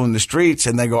met people in the streets,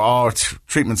 and they go,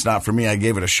 treatment's not for me. I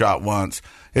gave it a shot once.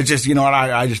 It's just,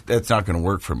 that's not going to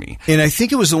work for me. And I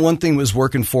think it was the one thing that was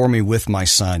working for me with my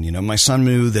son. My son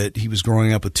knew that he was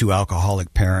growing up with 2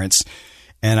 alcoholic parents.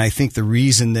 And I think the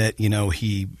reason that,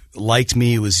 he liked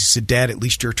me was he said, Dad, at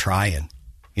least you're trying.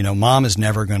 Mom is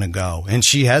never going to go. And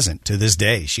she hasn't to this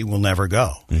day. She will never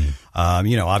go.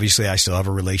 Mm-hmm. Obviously I still have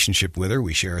a relationship with her.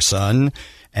 We share a son.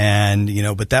 And,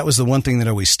 but that was the one thing that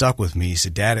always stuck with me. He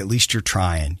said, Dad, at least you're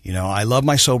trying. I love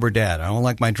my sober dad. I don't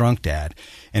like my drunk dad.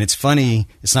 And it's funny.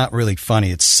 It's not really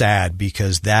funny. It's sad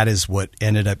because that is what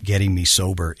ended up getting me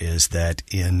sober is that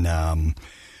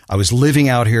I was living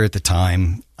out here at the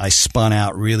time. I spun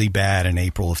out really bad in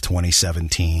April of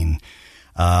 2017.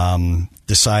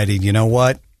 Decided, you know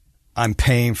what? I'm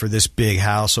paying for this big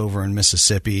house over in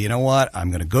Mississippi. You know what? I'm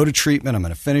going to go to treatment. I'm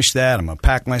going to finish that. I'm going to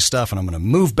pack my stuff and I'm going to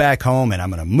move back home and I'm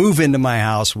going to move into my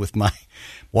house with my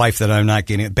wife that I'm not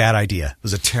getting. Bad idea. It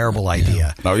was a terrible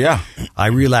idea. Oh, yeah. I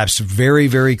relapsed very,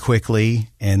 very quickly.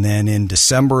 And then in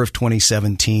December of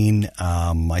 2017,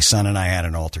 my son and I had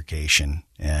an altercation.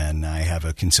 And I have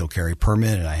a concealed carry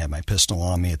permit and I had my pistol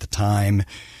on me at the time.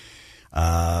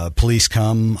 Police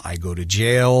come. I go to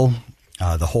jail.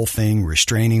 The whole thing,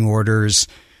 restraining orders.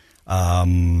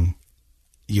 You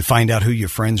find out who your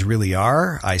friends really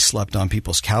are. I slept on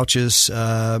people's couches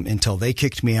until they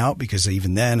kicked me out because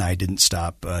even then I didn't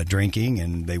stop drinking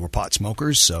and they were pot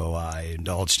smokers, so I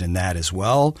indulged in that as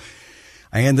well.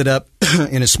 I ended up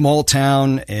in a small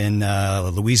town in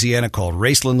Louisiana called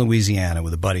Raceland, Louisiana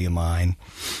with a buddy of mine.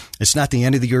 It's not the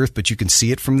end of the earth, but you can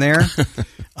see it from there.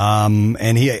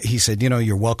 And he said,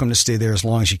 you're welcome to stay there as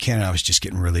long as you can. And I was just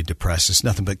getting really depressed. It's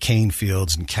nothing but cane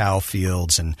fields and cow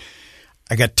fields. And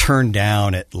I got turned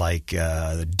down at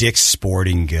Dick's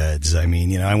Sporting Goods. I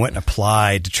mean, I went and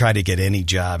applied to try to get any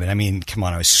job. And I mean, come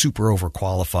on, I was super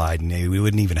overqualified and we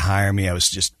wouldn't even hire me. I was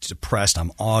just depressed.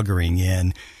 I'm auguring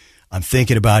in. I'm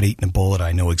thinking about eating a bullet.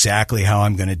 I know exactly how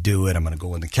I'm going to do it. I'm going to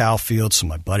go in the cow field so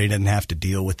my buddy doesn't have to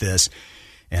deal with this.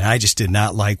 And I just did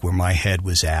not like where my head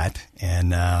was at.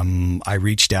 And I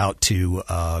reached out to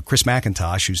Chris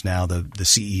McIntosh, who's now the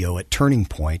CEO at Turning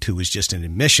Point, who was just in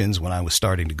admissions when I was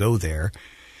starting to go there.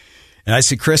 And I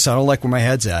said, Chris, I don't like where my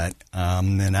head's at,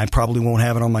 and I probably won't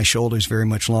have it on my shoulders very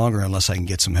much longer unless I can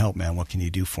get some help, man. What can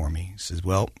you do for me? He says,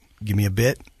 well, give me a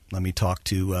bit. Let me talk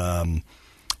to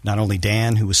not only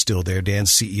Dan, who was still there.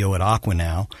 Dan's CEO at Aqua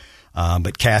now,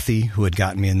 but Kathy, who had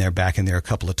gotten me back in there a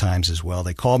couple of times as well.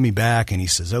 They called me back, and he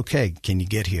says, okay, can you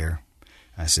get here?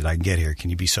 I said, I can get here. Can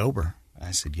you be sober?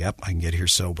 I said, yep, I can get here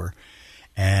sober.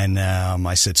 And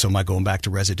I said, so am I going back to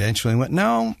residential? And he went,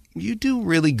 no, you do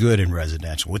really good in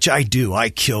residential, which I do. I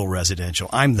kill residential.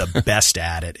 I'm the best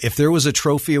at it. If there was a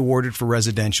trophy awarded for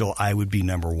residential, I would be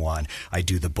number one. I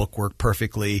do the bookwork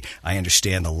perfectly. I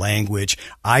understand the language.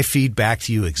 I feed back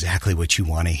to you exactly what you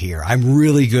want to hear. I'm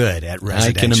really good at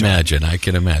residential. I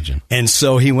can imagine. And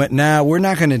so he went, nah, we're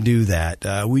not going to do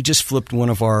that. We just flipped one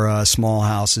of our small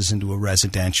houses into a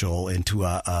residential, into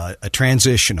a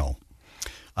transitional.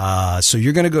 So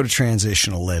you're going to go to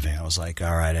transitional living. I was like,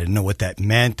 all right. I didn't know what that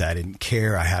meant. I didn't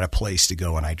care. I had a place to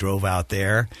go, and I drove out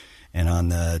there. And on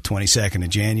the 22nd of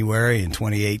January in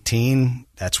 2018,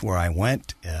 that's where I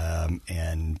went.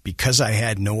 And because I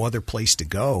had no other place to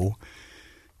go,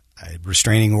 I had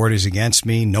restraining orders against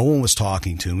me. No one was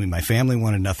talking to me. My family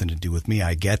wanted nothing to do with me.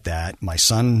 I get that. My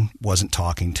son wasn't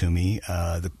talking to me.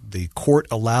 The court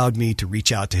allowed me to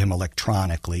reach out to him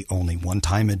electronically only one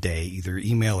time a day, either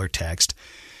email or text.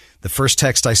 The first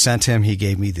text I sent him, he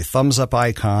gave me the thumbs up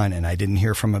icon, and I didn't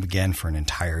hear from him again for an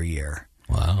entire year.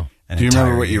 Wow. Do you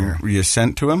remember what you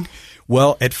sent to him?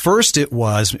 Well, at first it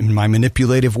was, in my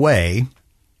manipulative way,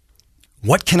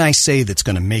 what can I say that's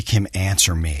going to make him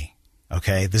answer me?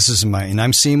 Okay, and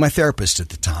I'm seeing my therapist at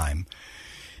the time.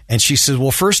 And she says,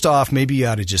 well, first off, maybe you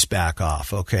ought to just back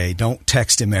off. Okay, don't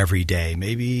text him every day,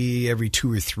 maybe every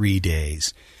 2 or 3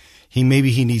 days.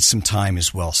 Maybe he needs some time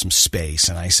as well, some space.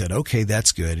 And I said, okay,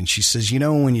 that's good. And she says,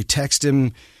 when you text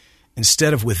him,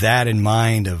 instead of with that in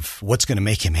mind of what's going to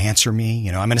make him answer me,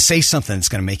 I'm going to say something that's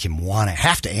going to make him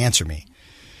have to answer me.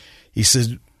 He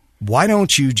says, why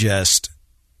don't you just,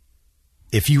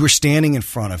 if you were standing in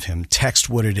front of him, text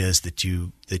what it is that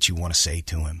you want to say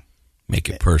to him. Make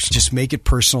it personal. Just make it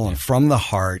personal and from the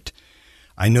heart.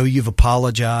 I know you've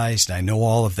apologized. I know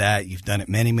all of that. You've done it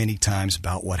many, many times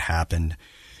about what happened.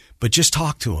 But just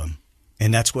talk to him.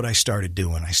 And that's what I started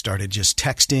doing. I started just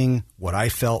texting what I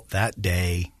felt that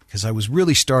day because I was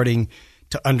really starting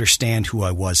to understand who I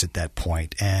was at that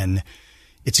point. And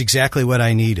it's exactly what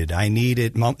I needed.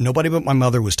 Nobody but my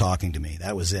mother was talking to me.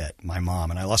 That was it, my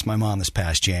mom. And I lost my mom this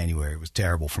past January. It was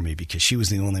terrible for me because she was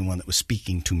the only one that was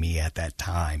speaking to me at that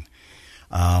time.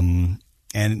 And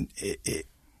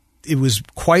it was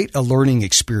quite a learning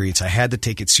experience. I had to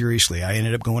take it seriously. I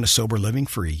ended up going to sober living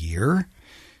for a year.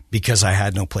 Because I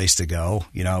had no place to go.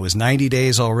 I was 90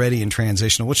 days already in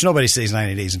transitional, which nobody stays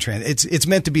 90 days in transitional. It's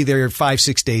meant to be there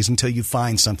 5-6 days until you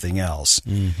find something else.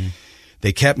 Mm-hmm.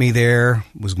 They kept me there,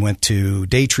 went to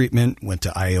day treatment, went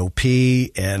to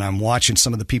IOP, and I'm watching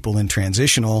some of the people in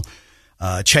transitional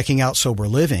checking out sober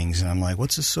livings. And I'm like,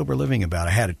 what's this sober living about?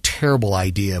 I had a terrible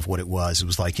idea of what it was. It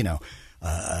was like,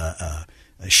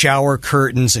 shower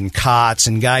curtains and cots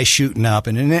and guys shooting up.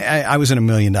 And I was in $1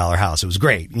 million house. It was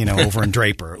great, over in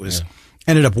Draper. It was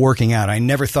ended up working out. I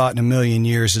never thought in a million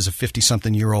years as a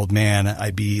 50-something-year-old man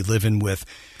I'd be living with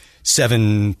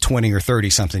 7, 20, or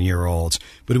 30-something-year-olds.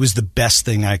 But it was the best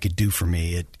thing I could do for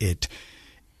me.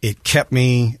 It kept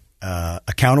me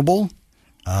accountable.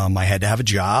 I had to have a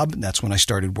job. That's when I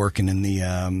started working in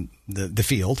the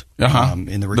field,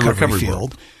 in the recovery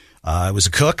field. I was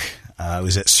a cook. I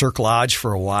was at Cirque Lodge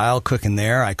for a while, cooking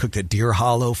there. I cooked at Deer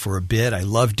Hollow for a bit. I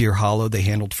loved Deer Hollow. They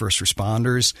handled first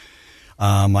responders.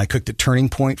 I cooked at Turning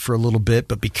Point for a little bit.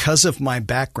 But because of my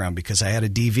background, because I had a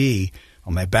DV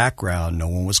on my background, no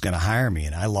one was going to hire me.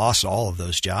 And I lost all of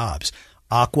those jobs.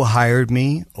 Aqua hired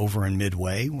me over in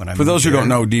Midway. For those who don't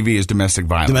know, DV is domestic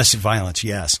violence. Domestic violence,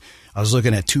 yes. I was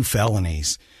looking at 2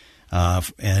 felonies.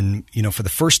 And for the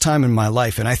first time in my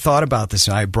life, and I thought about this,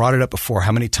 and I brought it up before,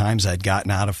 how many times I'd gotten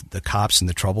out of the cops and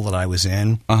the trouble that I was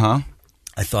in. I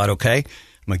thought, okay, I'm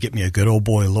going to get me a good old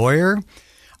boy lawyer.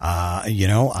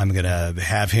 I'm going to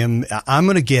have him, I'm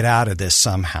going to get out of this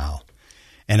somehow.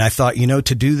 And I thought,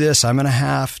 to do this, I'm going to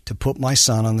have to put my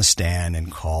son on the stand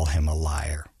and call him a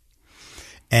liar.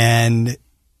 And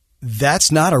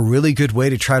that's not a really good way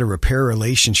to try to repair a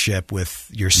relationship with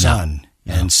your son.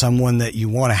 No. And someone that you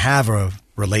want to have a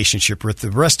relationship with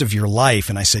the rest of your life.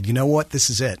 And I said, you know what?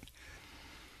 This is it.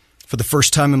 For the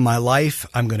first time in my life,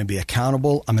 I'm going to be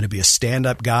accountable. I'm going to be a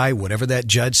stand-up guy. Whatever that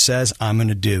judge says, I'm going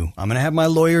to do. I'm going to have my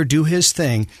lawyer do his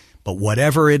thing. But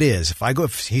whatever it is,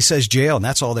 if he says jail, and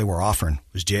that's all they were offering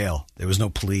was jail. There was no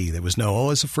plea. There was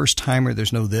no, it's a first-timer.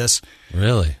 There's no this.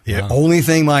 Really? The only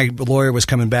thing my lawyer was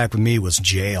coming back with me was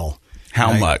jail.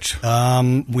 How much?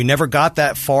 We never got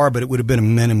that far, but it would have been a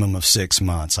minimum of 6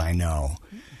 months, I know.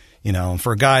 You know,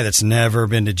 for a guy that's never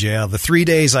been to jail, the 3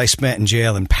 days I spent in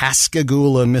jail in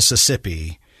Pascagoula,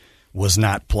 Mississippi was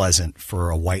not pleasant for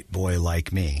a white boy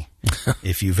like me.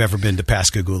 If you've ever been to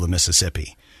Pascagoula,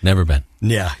 Mississippi. Never been.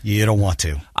 Yeah, you don't want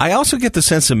to. I also get the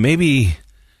sense that maybe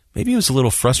it was a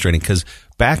little frustrating because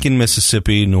back in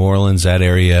Mississippi, New Orleans, that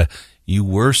area, you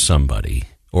were somebody,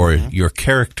 or your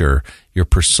character, your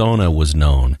persona was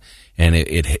known, and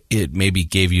it maybe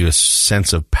gave you a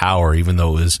sense of power, even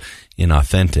though it was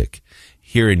inauthentic.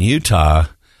 Here in Utah,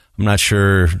 I'm not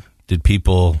sure, did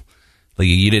people... Like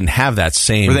you didn't have that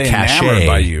same Were they cachet. enamored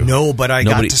by you? No, but I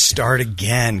got to start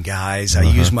again, guys. I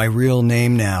use my real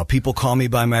name now. People call me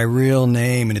by my real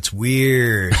name, and it's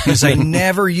weird because I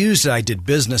never used it. I did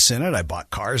business in it. I bought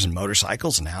cars and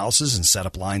motorcycles and houses and set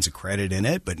up lines of credit in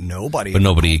it, but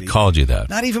nobody called you that.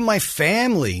 Not even my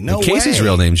family. No and Casey's way.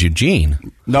 real name's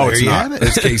Eugene. No, There it's you not. have it.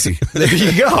 It's Casey. There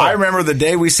you go. I remember the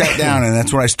day we sat down, and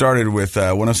that's when I started with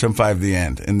 107.5 The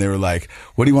End, and they were like,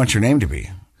 "What do you want your name to be?"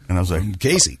 And I was like,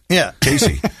 Casey. Yeah.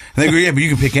 Casey. And they go, "Yeah, but you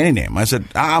can pick any name." I said,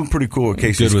 "I'm pretty cool with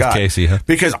Casey Good Scott." with Casey, huh?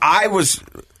 Because I was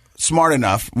smart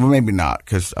enough, well, maybe not,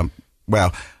 because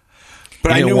but You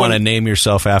I didn't knew want to name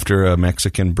yourself after a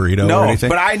Mexican burrito or anything?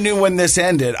 but I knew when this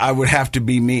ended, I would have to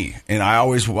be me, and I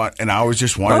always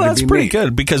just wanted to be me. That's pretty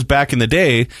good because back in the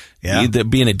day,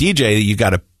 being a DJ, you got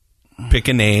to pick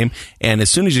a name, and as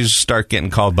soon as you start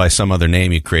getting called by some other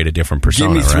name, you create a different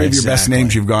persona. Give me three right? of your best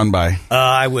names you've gone by.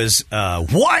 I was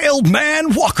Wild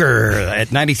Man Walker at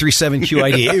 93.7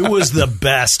 QID. It was the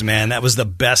best, man. That was the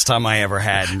best time I ever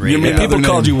had in radio. People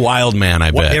called you Wild Man, I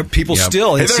bet. People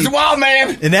still. Hey, there's a Wild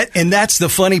Man! And that's the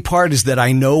funny part is that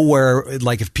I know where,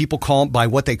 like, if people call by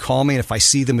what they call me, and if I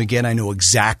see them again, I know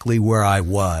exactly where I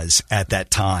was at that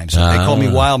time. So if they called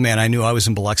me Wild Man, I knew I was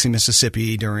in Biloxi,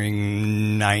 Mississippi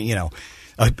during,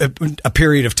 a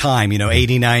period of time,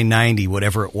 89, 90,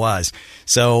 whatever it was.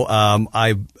 So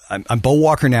I'm Bo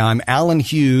Walker now. I'm Alan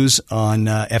Hughes on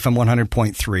FM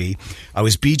 100.3. I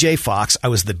was BJ Fox. I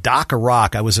was the Doc of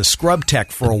Rock. I was a scrub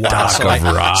tech for a while.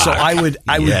 So I would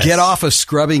get off of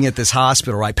scrubbing at this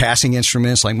hospital, right, passing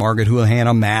instruments like Margaret Houlihan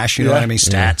on MASH, you know what I mean,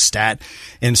 stat.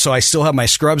 And so I still have my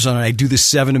scrubs on, and I do the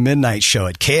 7 to midnight show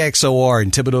at KXOR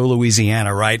in Thibodaux,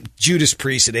 Louisiana, right? Judas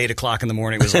Priest at 8 o'clock in the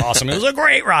morning. It was awesome. It was a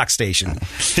great rock station.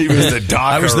 He was the Doc of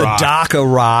Rock. I was the Doc of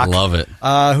Rock. Love it.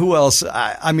 Who else?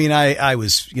 I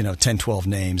was, 10, 12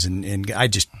 names, and I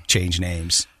just changed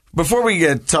names. Before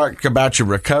we talk about your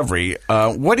recovery,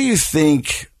 what do you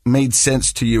think made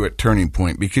sense to you at Turning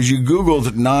Point? Because you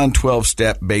Googled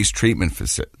non-12-step based treatment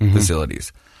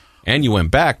facilities. And you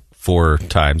went back 4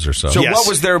 times or so. So what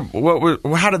was their?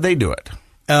 How did they do it?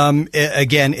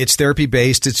 Again, it's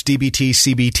therapy-based. It's DBT,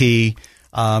 CBT.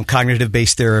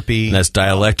 Cognitive-based therapy. And that's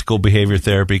dialectical behavior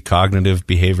therapy, cognitive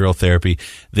behavioral therapy.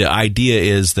 The idea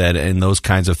is that in those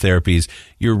kinds of therapies,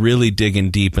 you're really digging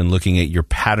deep and looking at your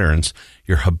patterns,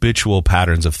 your habitual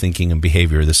patterns of thinking and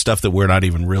behavior, the stuff that we're not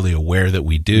even really aware that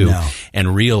we do,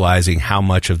 and realizing how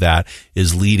much of that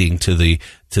is leading to the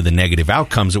negative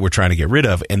outcomes that we're trying to get rid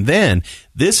of. And then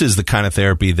this is the kind of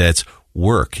therapy that's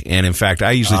work. And in fact,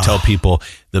 I usually tell people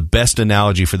the best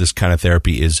analogy for this kind of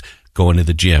therapy is going to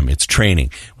the gym. It's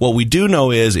training. What we do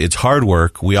know is it's hard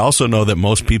work. We also know that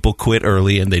most people quit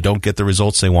early and they don't get the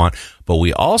results they want. But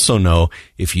we also know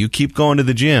if you keep going to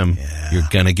the gym, you're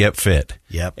going to get fit.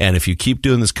 Yep. And if you keep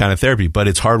doing this kind of therapy, but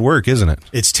it's hard work, isn't it?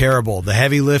 It's terrible. The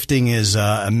heavy lifting is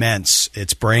immense.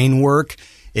 It's brain work.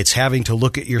 It's having to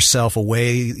look at yourself a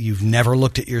way you've never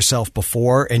looked at yourself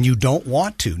before, and you don't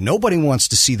want to. Nobody wants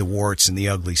to see the warts and the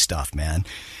ugly stuff, man.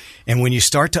 And when you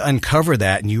start to uncover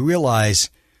that and you realize,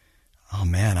 oh,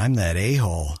 man, I'm that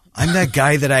a-hole. I'm that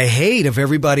guy that I hate of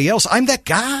everybody else. I'm that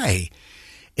guy.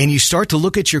 And you start to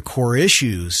look at your core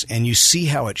issues and you see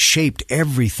how it shaped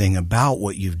everything about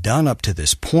what you've done up to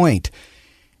this point.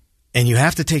 And you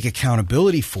have to take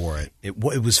accountability for it. It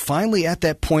was finally at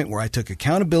that point where I took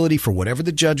accountability for whatever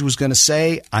the judge was going to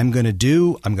say. I'm going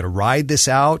to ride this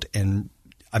out, and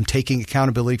I'm taking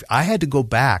accountability. I had to go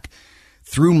back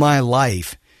through my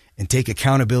life and take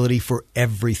accountability for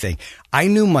everything. I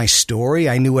knew my story.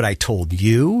 I knew what I told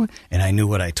you, and I knew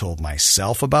what I told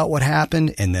myself about what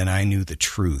happened, and then I knew the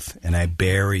truth, and I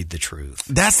buried the truth.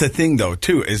 That's the thing, though,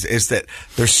 too, is that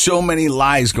there's so many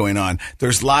lies going on.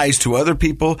 There's lies to other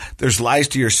people. There's lies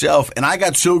to yourself. And I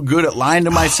got so good at lying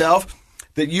to myself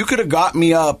that you could have got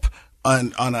me up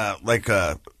on a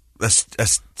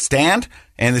stand,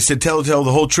 and they said, tell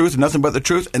the whole truth and nothing but the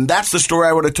truth. And that's the story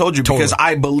I would have told you because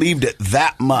I believed it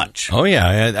that much. Oh,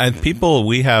 yeah. People,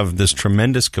 we have this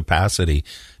tremendous capacity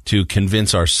to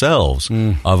convince ourselves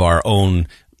of our own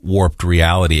warped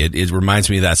reality. It reminds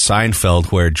me of that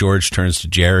Seinfeld where George turns to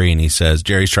Jerry and he says,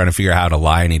 Jerry's trying to figure out how to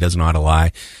lie and he doesn't know how to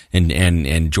lie.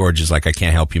 And George is like, I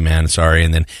can't help you, man. Sorry.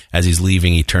 And then as he's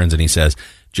leaving, he turns and he says,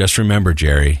 just remember,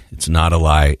 Jerry, it's not a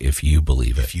lie if you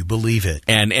believe it. If you believe it.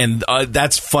 And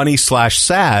that's funny /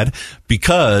 sad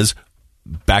because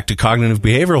back to cognitive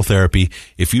behavioral therapy,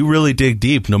 if you really dig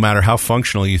deep, no matter how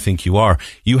functional you think you are,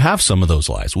 you have some of those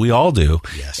lies. We all do.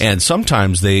 Yes. And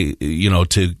sometimes they,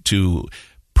 to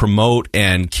promote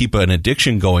and keep an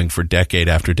addiction going for decade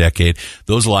after decade,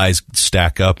 those lies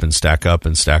stack up and stack up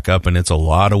and stack up. And it's a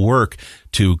lot of work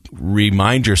to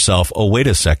remind yourself, oh, wait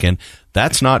a second,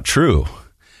 that's not true.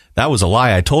 That was a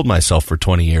lie I told myself for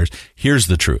 20 years. Here's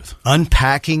the truth.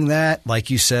 Unpacking that, like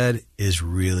you said, is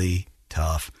really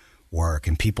tough work.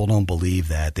 And people don't believe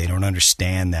that. They don't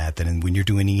understand that when you're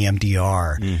doing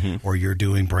EMDR or you're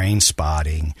doing brain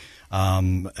spotting,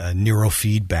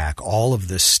 neurofeedback, all of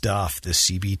this stuff, the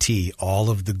CBT, all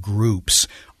of the groups,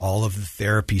 all of the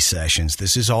therapy sessions,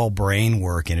 this is all brain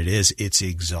work, and it's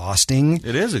exhausting.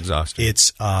 It is exhausting.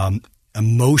 It's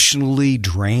emotionally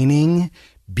draining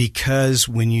because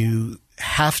when you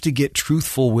have to get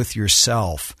truthful with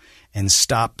yourself and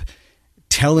stop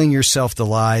telling yourself the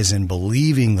lies and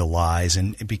believing the lies,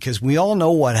 and because we all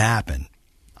know what happened.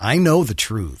 I know the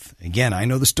truth. Again, I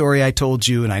know the story I told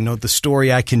you, and I know the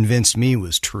story I convinced me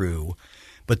was true.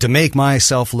 But to make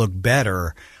myself look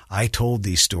better, I told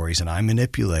these stories, and I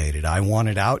manipulated. I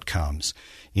wanted outcomes.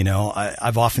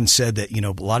 I've often said that,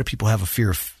 a lot of people have a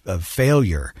fear of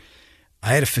failure. I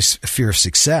had a fear of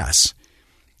success.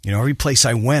 Every place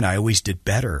I went, I always did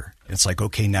better. It's like,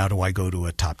 okay, now do I go to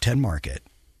a top 10 market?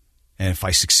 And if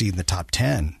I succeed in the top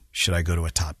 10, should I go to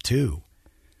a top 2?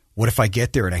 What if I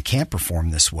get there and I can't perform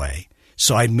this way?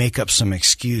 So I'd make up some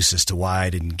excuse as to why I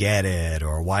didn't get it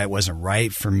or why it wasn't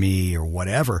right for me or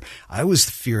whatever. I was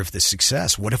the fear of the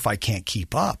success. What if I can't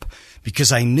keep up?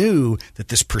 Because I knew that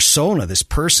this persona, this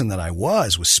person that I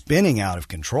was spinning out of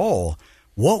control.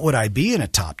 What would I be in a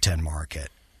top 10 market?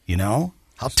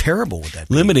 How terrible would that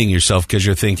be? Limiting yourself because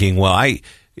you're thinking, well, I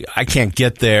can't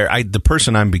get there. The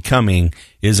person I'm becoming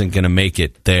isn't going to make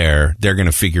it there. They're going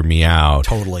to figure me out.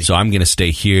 Totally. So I'm going to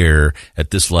stay here at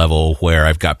this level where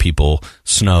I've got people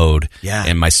snowed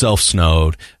and myself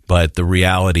snowed, but the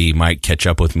reality might catch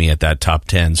up with me at that top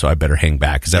 10, so I better hang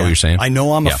back. Is that what you're saying? I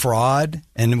know I'm a fraud,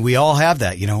 and we all have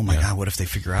that. Oh, my God, what if they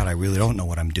figure out I really don't know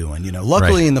what I'm doing?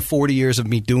 Luckily, in the 40 years of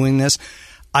me doing this,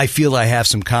 I feel I have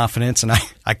some confidence, and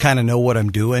I kind of know what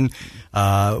I'm doing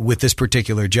with this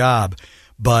particular job.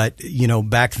 But,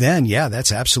 back then,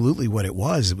 that's absolutely what it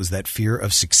was. It was that fear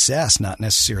of success, not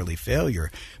necessarily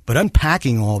failure. But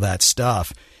unpacking all that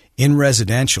stuff in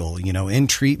residential, in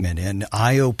treatment, in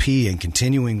IOP, and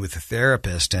continuing with a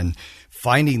therapist and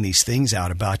finding these things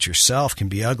out about yourself can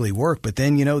be ugly work. But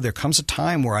then, there comes a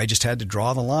time where I just had to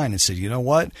draw the line and said, you know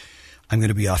what? I'm going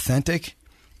to be authentic.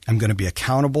 I'm going to be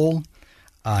accountable.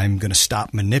 I'm going to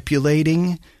stop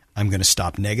manipulating. I'm going to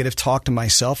stop negative talk to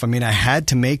myself. I mean, I had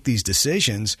to make these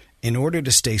decisions in order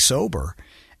to stay sober.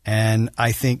 And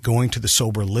I think going to the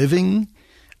sober living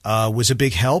was a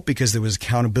big help because there was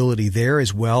accountability there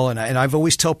as well. And I've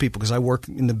always tell people, because I work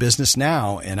in the business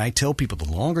now, and I tell people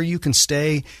the longer you can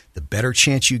stay, the better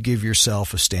chance you give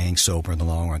yourself of staying sober in the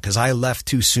long run. Because I left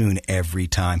too soon every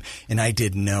time, and I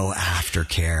did no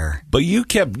aftercare. But you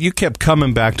kept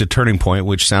coming back to Turning Point,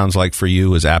 which sounds like for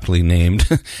you was aptly named,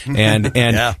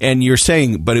 and you're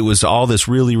saying, but it was all this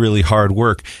really, really hard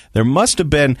work. There must have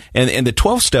been, and the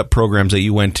 12-step programs that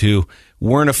you went to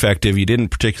weren't effective. You didn't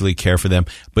particularly care for them,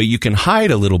 but you can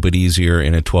hide a little bit easier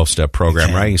in a 12-step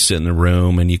program, right? You sit in the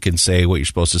room and you can say what you're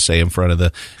supposed to say in front of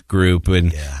the group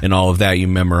and all of that you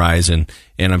memorize. And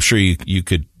I'm sure you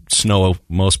could snow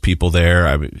most people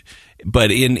there.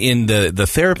 But in the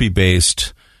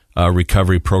therapy-based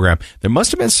recovery program, there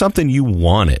must have been something you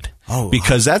wanted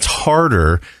because that's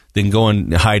harder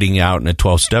than hiding out in a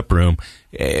 12-step room.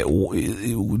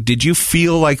 Did you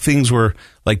feel like things were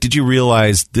like, did you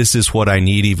realize this is what I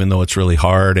need, even though it's really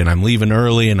hard and I'm leaving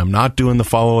early and I'm not doing the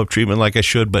follow-up treatment like I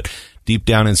should? But deep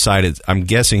down inside, I'm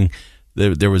guessing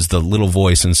there was the little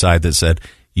voice inside that said,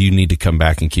 you need to come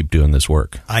back and keep doing this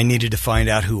work. I needed to find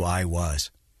out who I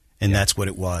was. And that's what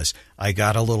it was. I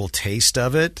got a little taste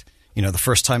of it. The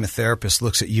first time a therapist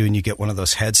looks at you and you get one of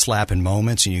those head slapping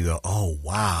moments and you go, oh,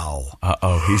 wow.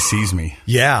 Uh-oh, he sees me.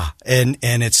 Yeah. And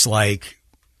it's like,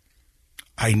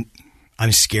 I'm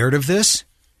scared of this,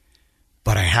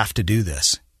 but I have to do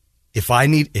this. If I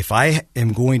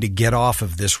am going to get off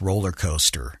of this roller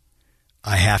coaster,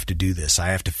 I have to do this. I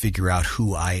have to figure out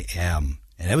who I am.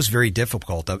 And it was very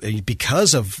difficult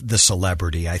because of the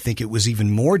celebrity. I think it was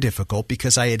even more difficult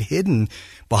because I had hidden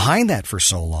behind that for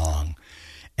so long.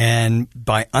 And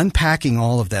by unpacking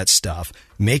all of that stuff,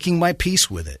 making my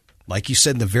peace with it, like you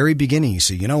said in the very beginning, you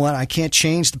say, you know what? I can't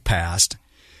change the past.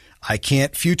 I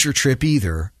can't future trip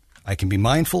either. I can be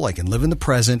mindful. I can live in the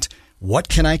present. What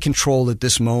can I control at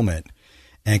this moment?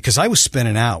 And because I was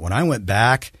spinning out. When I went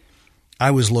back,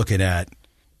 I was looking at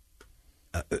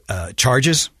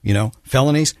charges,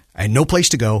 felonies. I had no place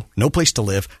to go, no place to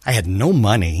live. I had no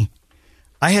money.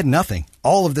 I had nothing.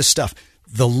 All of this stuff.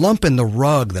 The lump in the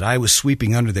rug that I was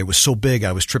sweeping under there was so big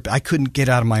I was tripping. I couldn't get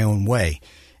out of my own way.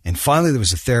 And finally there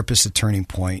was a therapist at Turning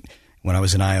Point when I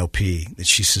was in IOP that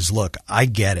she says, look, I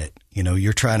get it.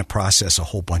 You're trying to process a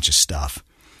whole bunch of stuff.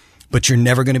 But you're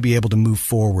never going to be able to move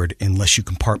forward unless you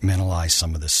compartmentalize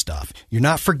some of this stuff. You're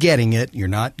not forgetting it.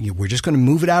 We're just going to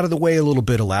move it out of the way a little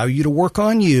bit, allow you to work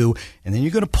on you, and then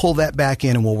you're going to pull that back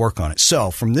in and we'll work on it. So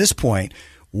from this point,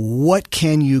 what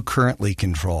can you currently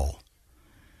control?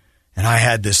 And I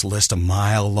had this list a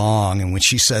mile long. And when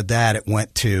she said that, it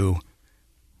went to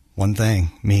one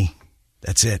thing, me.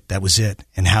 That's it. That was it.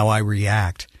 And how I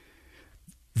react.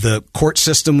 The court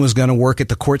system was going to work at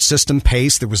the court system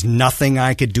pace. There was nothing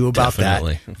I could do about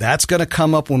that. That's going to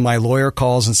come up when my lawyer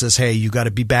calls and says, hey, you got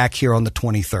to be back here on the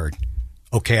 23rd.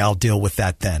 Okay, I'll deal with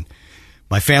that then.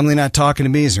 My family not talking to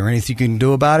me. Is there anything you can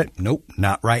do about it? Nope,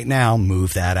 not right now.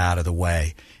 Move that out of the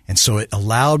way. And so it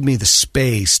allowed me the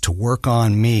space to work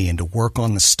on me and to work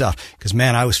on the stuff. Because,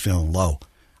 man, I was feeling low.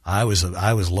 I was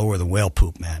lower than whale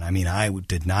poop, man. I mean, I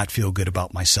did not feel good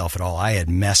about myself at all. I had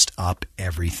messed up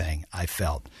everything. I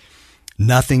felt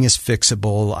nothing is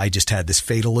fixable. I just had this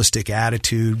fatalistic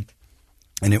attitude.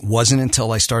 And it wasn't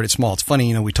until I started small. It's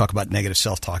funny, we talk about negative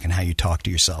self-talk and how you talk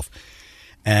to yourself.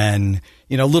 And,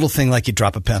 a little thing like you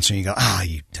drop a pencil and you go,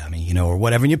 you dummy, or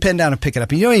whatever. And you pen down and pick it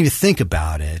up and you don't even think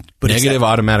about it. But negative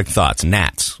automatic thoughts,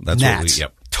 gnats. That's gnats. What we,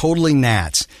 yep. Totally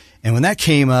gnats. And when that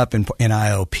came up in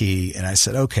IOP, and I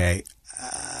said, okay,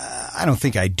 I don't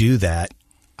think I do that.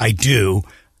 I do.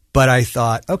 But I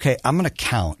thought, okay, I'm going to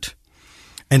count.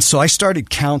 And so I started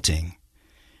counting.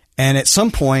 And at some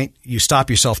point, you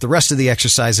stop yourself. The rest of the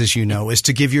exercise, as you know, is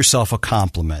to give yourself a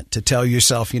compliment, to tell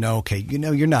yourself, okay,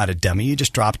 you're not a dummy. You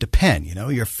just dropped a pen.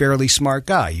 You're a fairly smart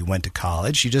guy. You went to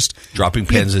college. You just dropping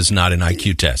pens is not an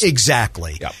IQ test.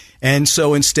 Exactly. Yep. And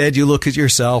so instead you look at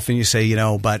yourself and you say,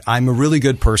 but I'm a really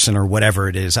good person or whatever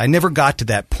it is. I never got to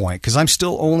that point because I'm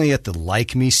still only at the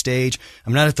like me stage.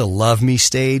 I'm not at the love me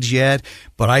stage yet,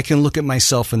 but I can look at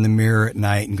myself in the mirror at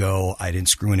night and go, I didn't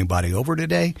screw anybody over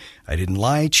today. I didn't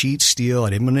lie, cheat, steal. I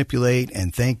didn't manipulate.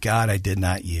 And thank God I did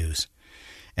not use.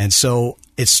 And so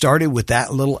it started with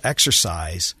that little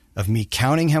exercise of me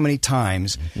counting how many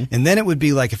times. Mm-hmm. And then it would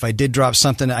be like if I did drop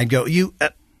something, I'd go,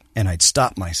 and I'd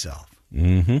stop myself.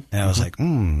 Mm-hmm. And I was like,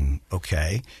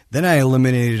 okay. Then I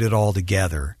eliminated it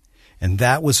altogether. And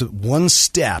that was one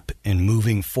step in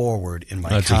moving forward in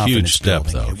my confidence building.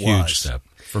 That's a huge step, though. Huge step.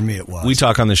 For me, it was. We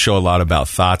talk on the show a lot about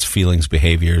thoughts, feelings,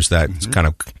 behaviors, that kind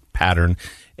of pattern.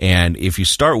 And if you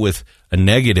start with a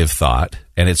negative thought,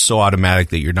 and it's so automatic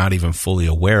that you're not even fully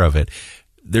aware of it,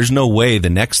 there's no way the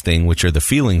next thing, which are the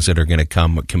feelings that are going to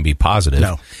come, can be positive.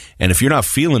 No. And if you're not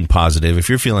feeling positive, if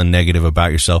you're feeling negative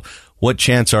about yourself, what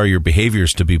chance are your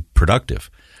behaviors to be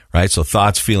productive, right? So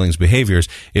thoughts, feelings, behaviors.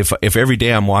 If every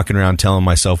day I'm walking around telling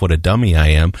myself what a dummy I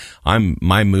am,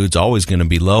 my mood's always going to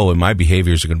be low and my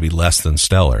behaviors are going to be less than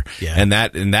stellar. Yeah. And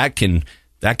that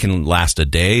can last a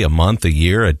day, a month, a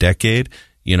year, a decade,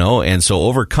 and so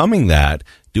overcoming that,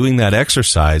 doing that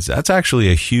exercise, that's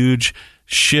actually a huge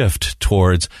shift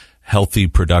towards healthy,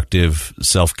 productive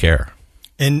self-care.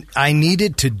 And I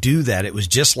needed to do that. It was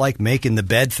just like making the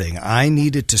bed thing. I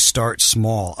needed to start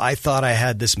small. I thought I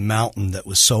had this mountain that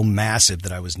was so massive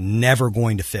that I was never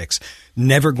going to fix,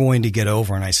 never going to get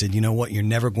over. And I said, you know what? You're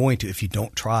never going to if you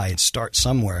don't try and start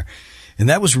somewhere. And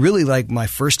that was really like my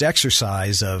first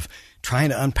exercise of trying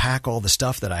to unpack all the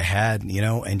stuff that I had,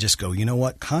 and just go, you know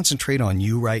what? Concentrate on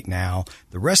you right now.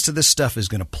 The rest of this stuff is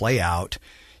going to play out.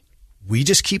 We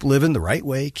just keep living the right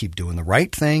way, keep doing the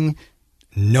right thing,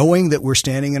 knowing that we're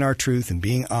standing in our truth and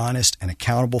being honest and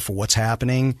accountable for what's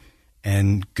happening,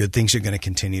 and good things are going to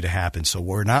continue to happen. So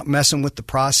we're not messing with the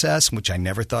process, which I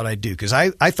never thought I'd do, because I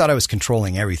thought I was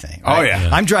controlling everything. Right? Oh, yeah.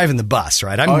 I'm driving the bus,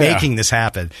 right? I'm making this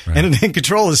happen. Right. And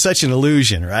control is such an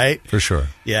illusion, right? For sure.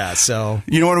 Yeah, so.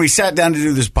 When we sat down to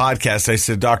do this podcast, I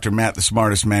said, Dr. Matt, the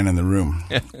smartest man in the room.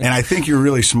 And I think you're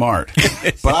really smart.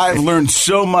 But I've learned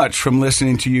so much from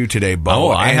listening to you today, Bo.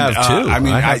 Oh, I have too. I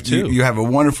have too. You have a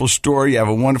wonderful story. You have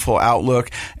a wonderful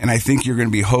outlook. And I think you're going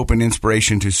to be hope and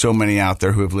inspiration to so many out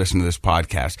there who have listened to this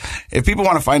podcast. If people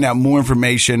want to find out more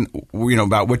information,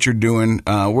 about what you're doing,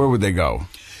 where would they go?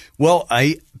 Well,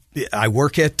 I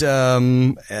work at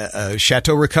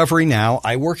Chateau Recovery now.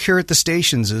 I work here at the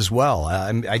stations as well.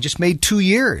 I just made 2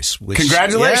 years.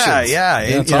 Congratulations. Yeah.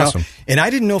 That's awesome. And I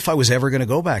didn't know if I was ever going to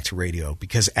go back to radio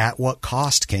because At What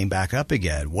Cost came back up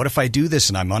again. What if I do this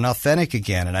and I'm unauthentic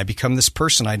again and I become this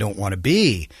person I don't want to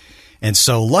be? And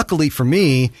so luckily for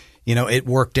me, it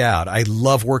worked out. I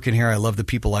love working here. I love the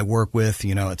people I work with.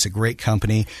 It's a great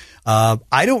company.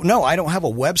 I don't know. I don't have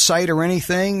a website or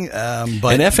anything.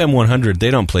 But and FM 100, they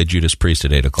don't play Judas Priest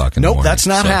at 8 o'clock in the morning. Nope, that's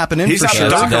not happening. He's for not sure.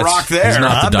 the Doc of Rock there. He's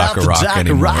not the Doc of Rock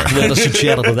anymore. Ladies and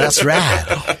gentlemen, that's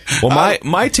right. Well,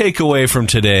 my takeaway from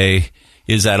today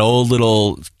is that old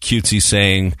little cutesy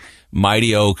saying,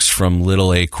 "Mighty oaks from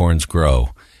little acorns grow."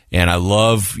 And I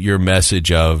love your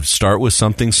message of start with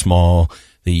something small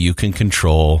that you can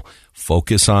control,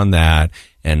 focus on that,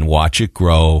 and watch it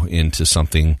grow into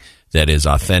something that is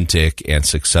authentic and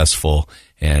successful.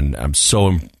 And I'm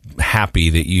so happy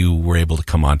that you were able to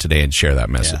come on today and share that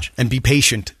message. Yeah. And be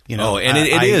patient. Oh, and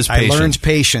it is patient. I learned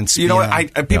patience. You know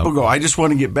what? People go, I just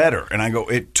want to get better. And I go,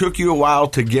 it took you a while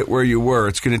to get where you were.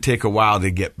 It's going to take a while to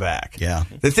get back. Yeah.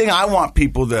 The thing I want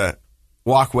people to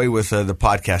walk away with the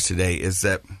podcast today is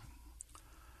that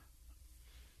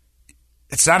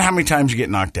it's not how many times you get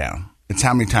knocked down. It's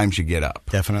how many times you get up.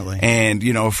 Definitely. And,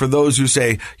 for those who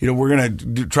say, we're going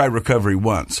to try recovery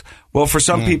once. Well, for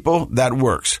some people, that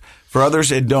works. For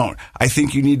others, it don't. I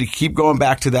think you need to keep going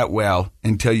back to that well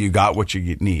until you got what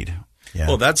you need. Yeah.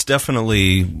 Well, that's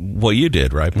definitely what you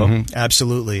did, right, Bo? Mm-hmm.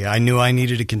 Absolutely. I knew I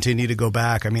needed to continue to go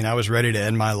back. I mean, I was ready to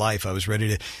end my life. I was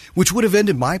ready to, which would have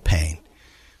ended my pain,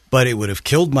 but it would have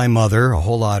killed my mother a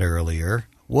whole lot earlier.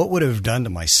 What would it have done to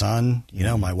my son,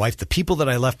 my wife, the people that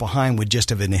I left behind would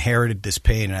just have inherited this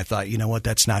pain. And I thought, you know what,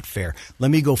 that's not fair.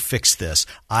 Let me go fix this.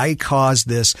 I caused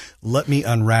this. Let me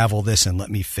unravel this and let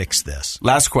me fix this.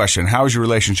 Last question. How is your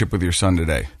relationship with your son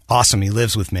today? Awesome. He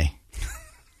lives with me.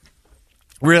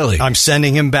 Really? I'm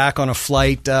sending him back on a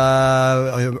flight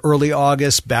early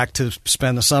August back to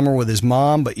spend the summer with his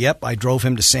mom. But, yep, I drove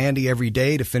him to Sandy every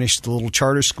day to finish the little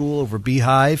charter school over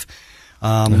Beehive.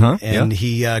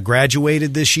 He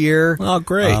graduated this year. Oh,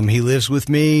 great. He lives with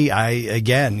me.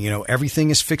 Everything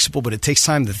is fixable, but it takes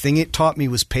time. The thing it taught me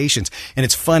was patience. And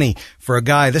it's funny, for a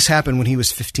guy, this happened when he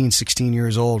was 15, 16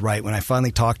 years old, right? When I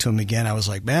finally talked to him again, I was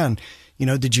like, man,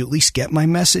 did you at least get my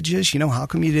messages? How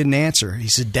come you didn't answer? He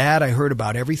said, Dad, I heard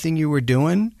about everything you were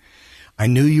doing. I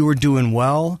knew you were doing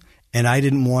well. And I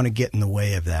didn't want to get in the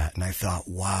way of that. And I thought,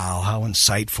 wow, how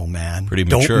insightful, man. Pretty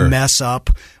mature. Don't mess up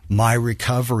my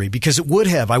recovery. Because it would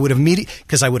have. I would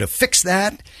have fixed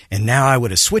that. And now I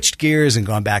would have switched gears and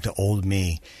gone back to old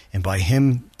me. And by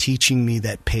him teaching me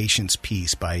that patience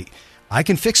piece, I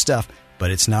can fix stuff, but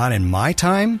it's not in my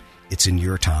time. It's in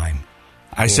your time.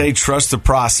 I say trust the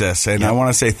process, and I want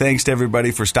to say thanks to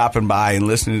everybody for stopping by and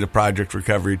listening to Project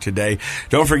Recovery today.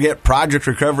 Don't forget, Project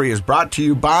Recovery is brought to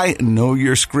you by Know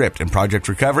Your Script, and Project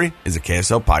Recovery is a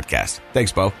KSL podcast.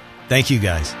 Thanks, Bo. Thank you,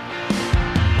 guys.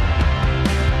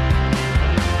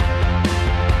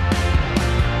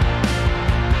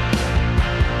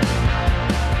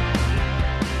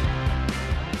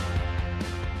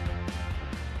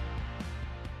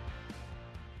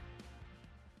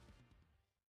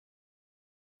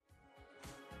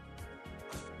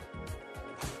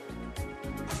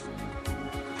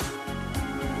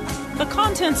 The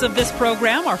contents of this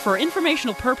program are for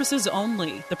informational purposes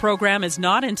only. The program is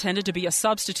not intended to be a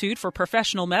substitute for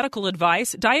professional medical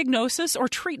advice, diagnosis, or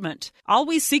treatment.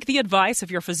 Always seek the advice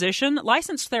of your physician,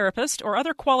 licensed therapist, or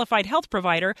other qualified health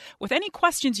provider with any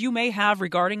questions you may have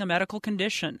regarding a medical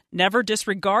condition. Never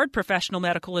disregard professional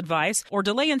medical advice or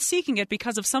delay in seeking it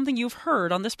because of something you've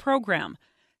heard on this program.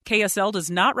 KSL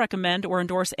does not recommend or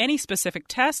endorse any specific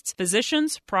tests,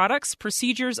 physicians, products,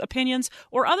 procedures, opinions,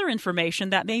 or other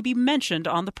information that may be mentioned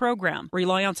on the program.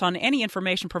 Reliance on any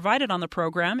information provided on the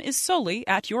program is solely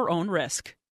at your own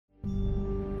risk.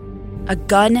 A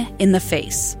gun in the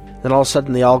face. Then all of a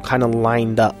sudden they all kind of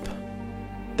lined up.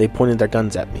 They pointed their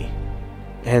guns at me.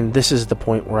 And this is the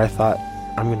point where I thought,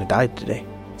 I'm going to die today.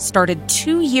 Started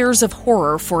 2 years of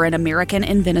horror for an American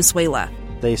in Venezuela.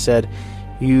 They said,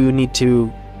 you need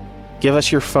to give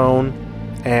us your phone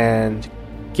and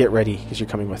get ready because you're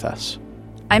coming with us.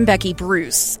 I'm Becky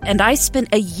Bruce, and I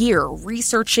spent a year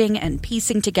researching and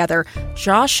piecing together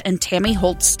Josh and Tammy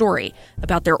Holt's story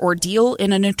about their ordeal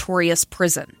in a notorious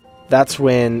prison. That's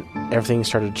when everything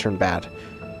started to turn bad.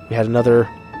 We had another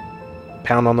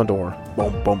pound on the door.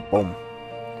 Boom, boom, boom.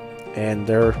 And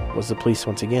there was the police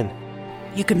once again.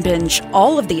 You can binge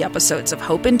all of the episodes of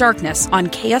Hope in Darkness on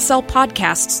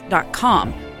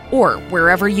KSLPodcasts.com or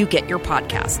wherever you get your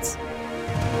podcasts.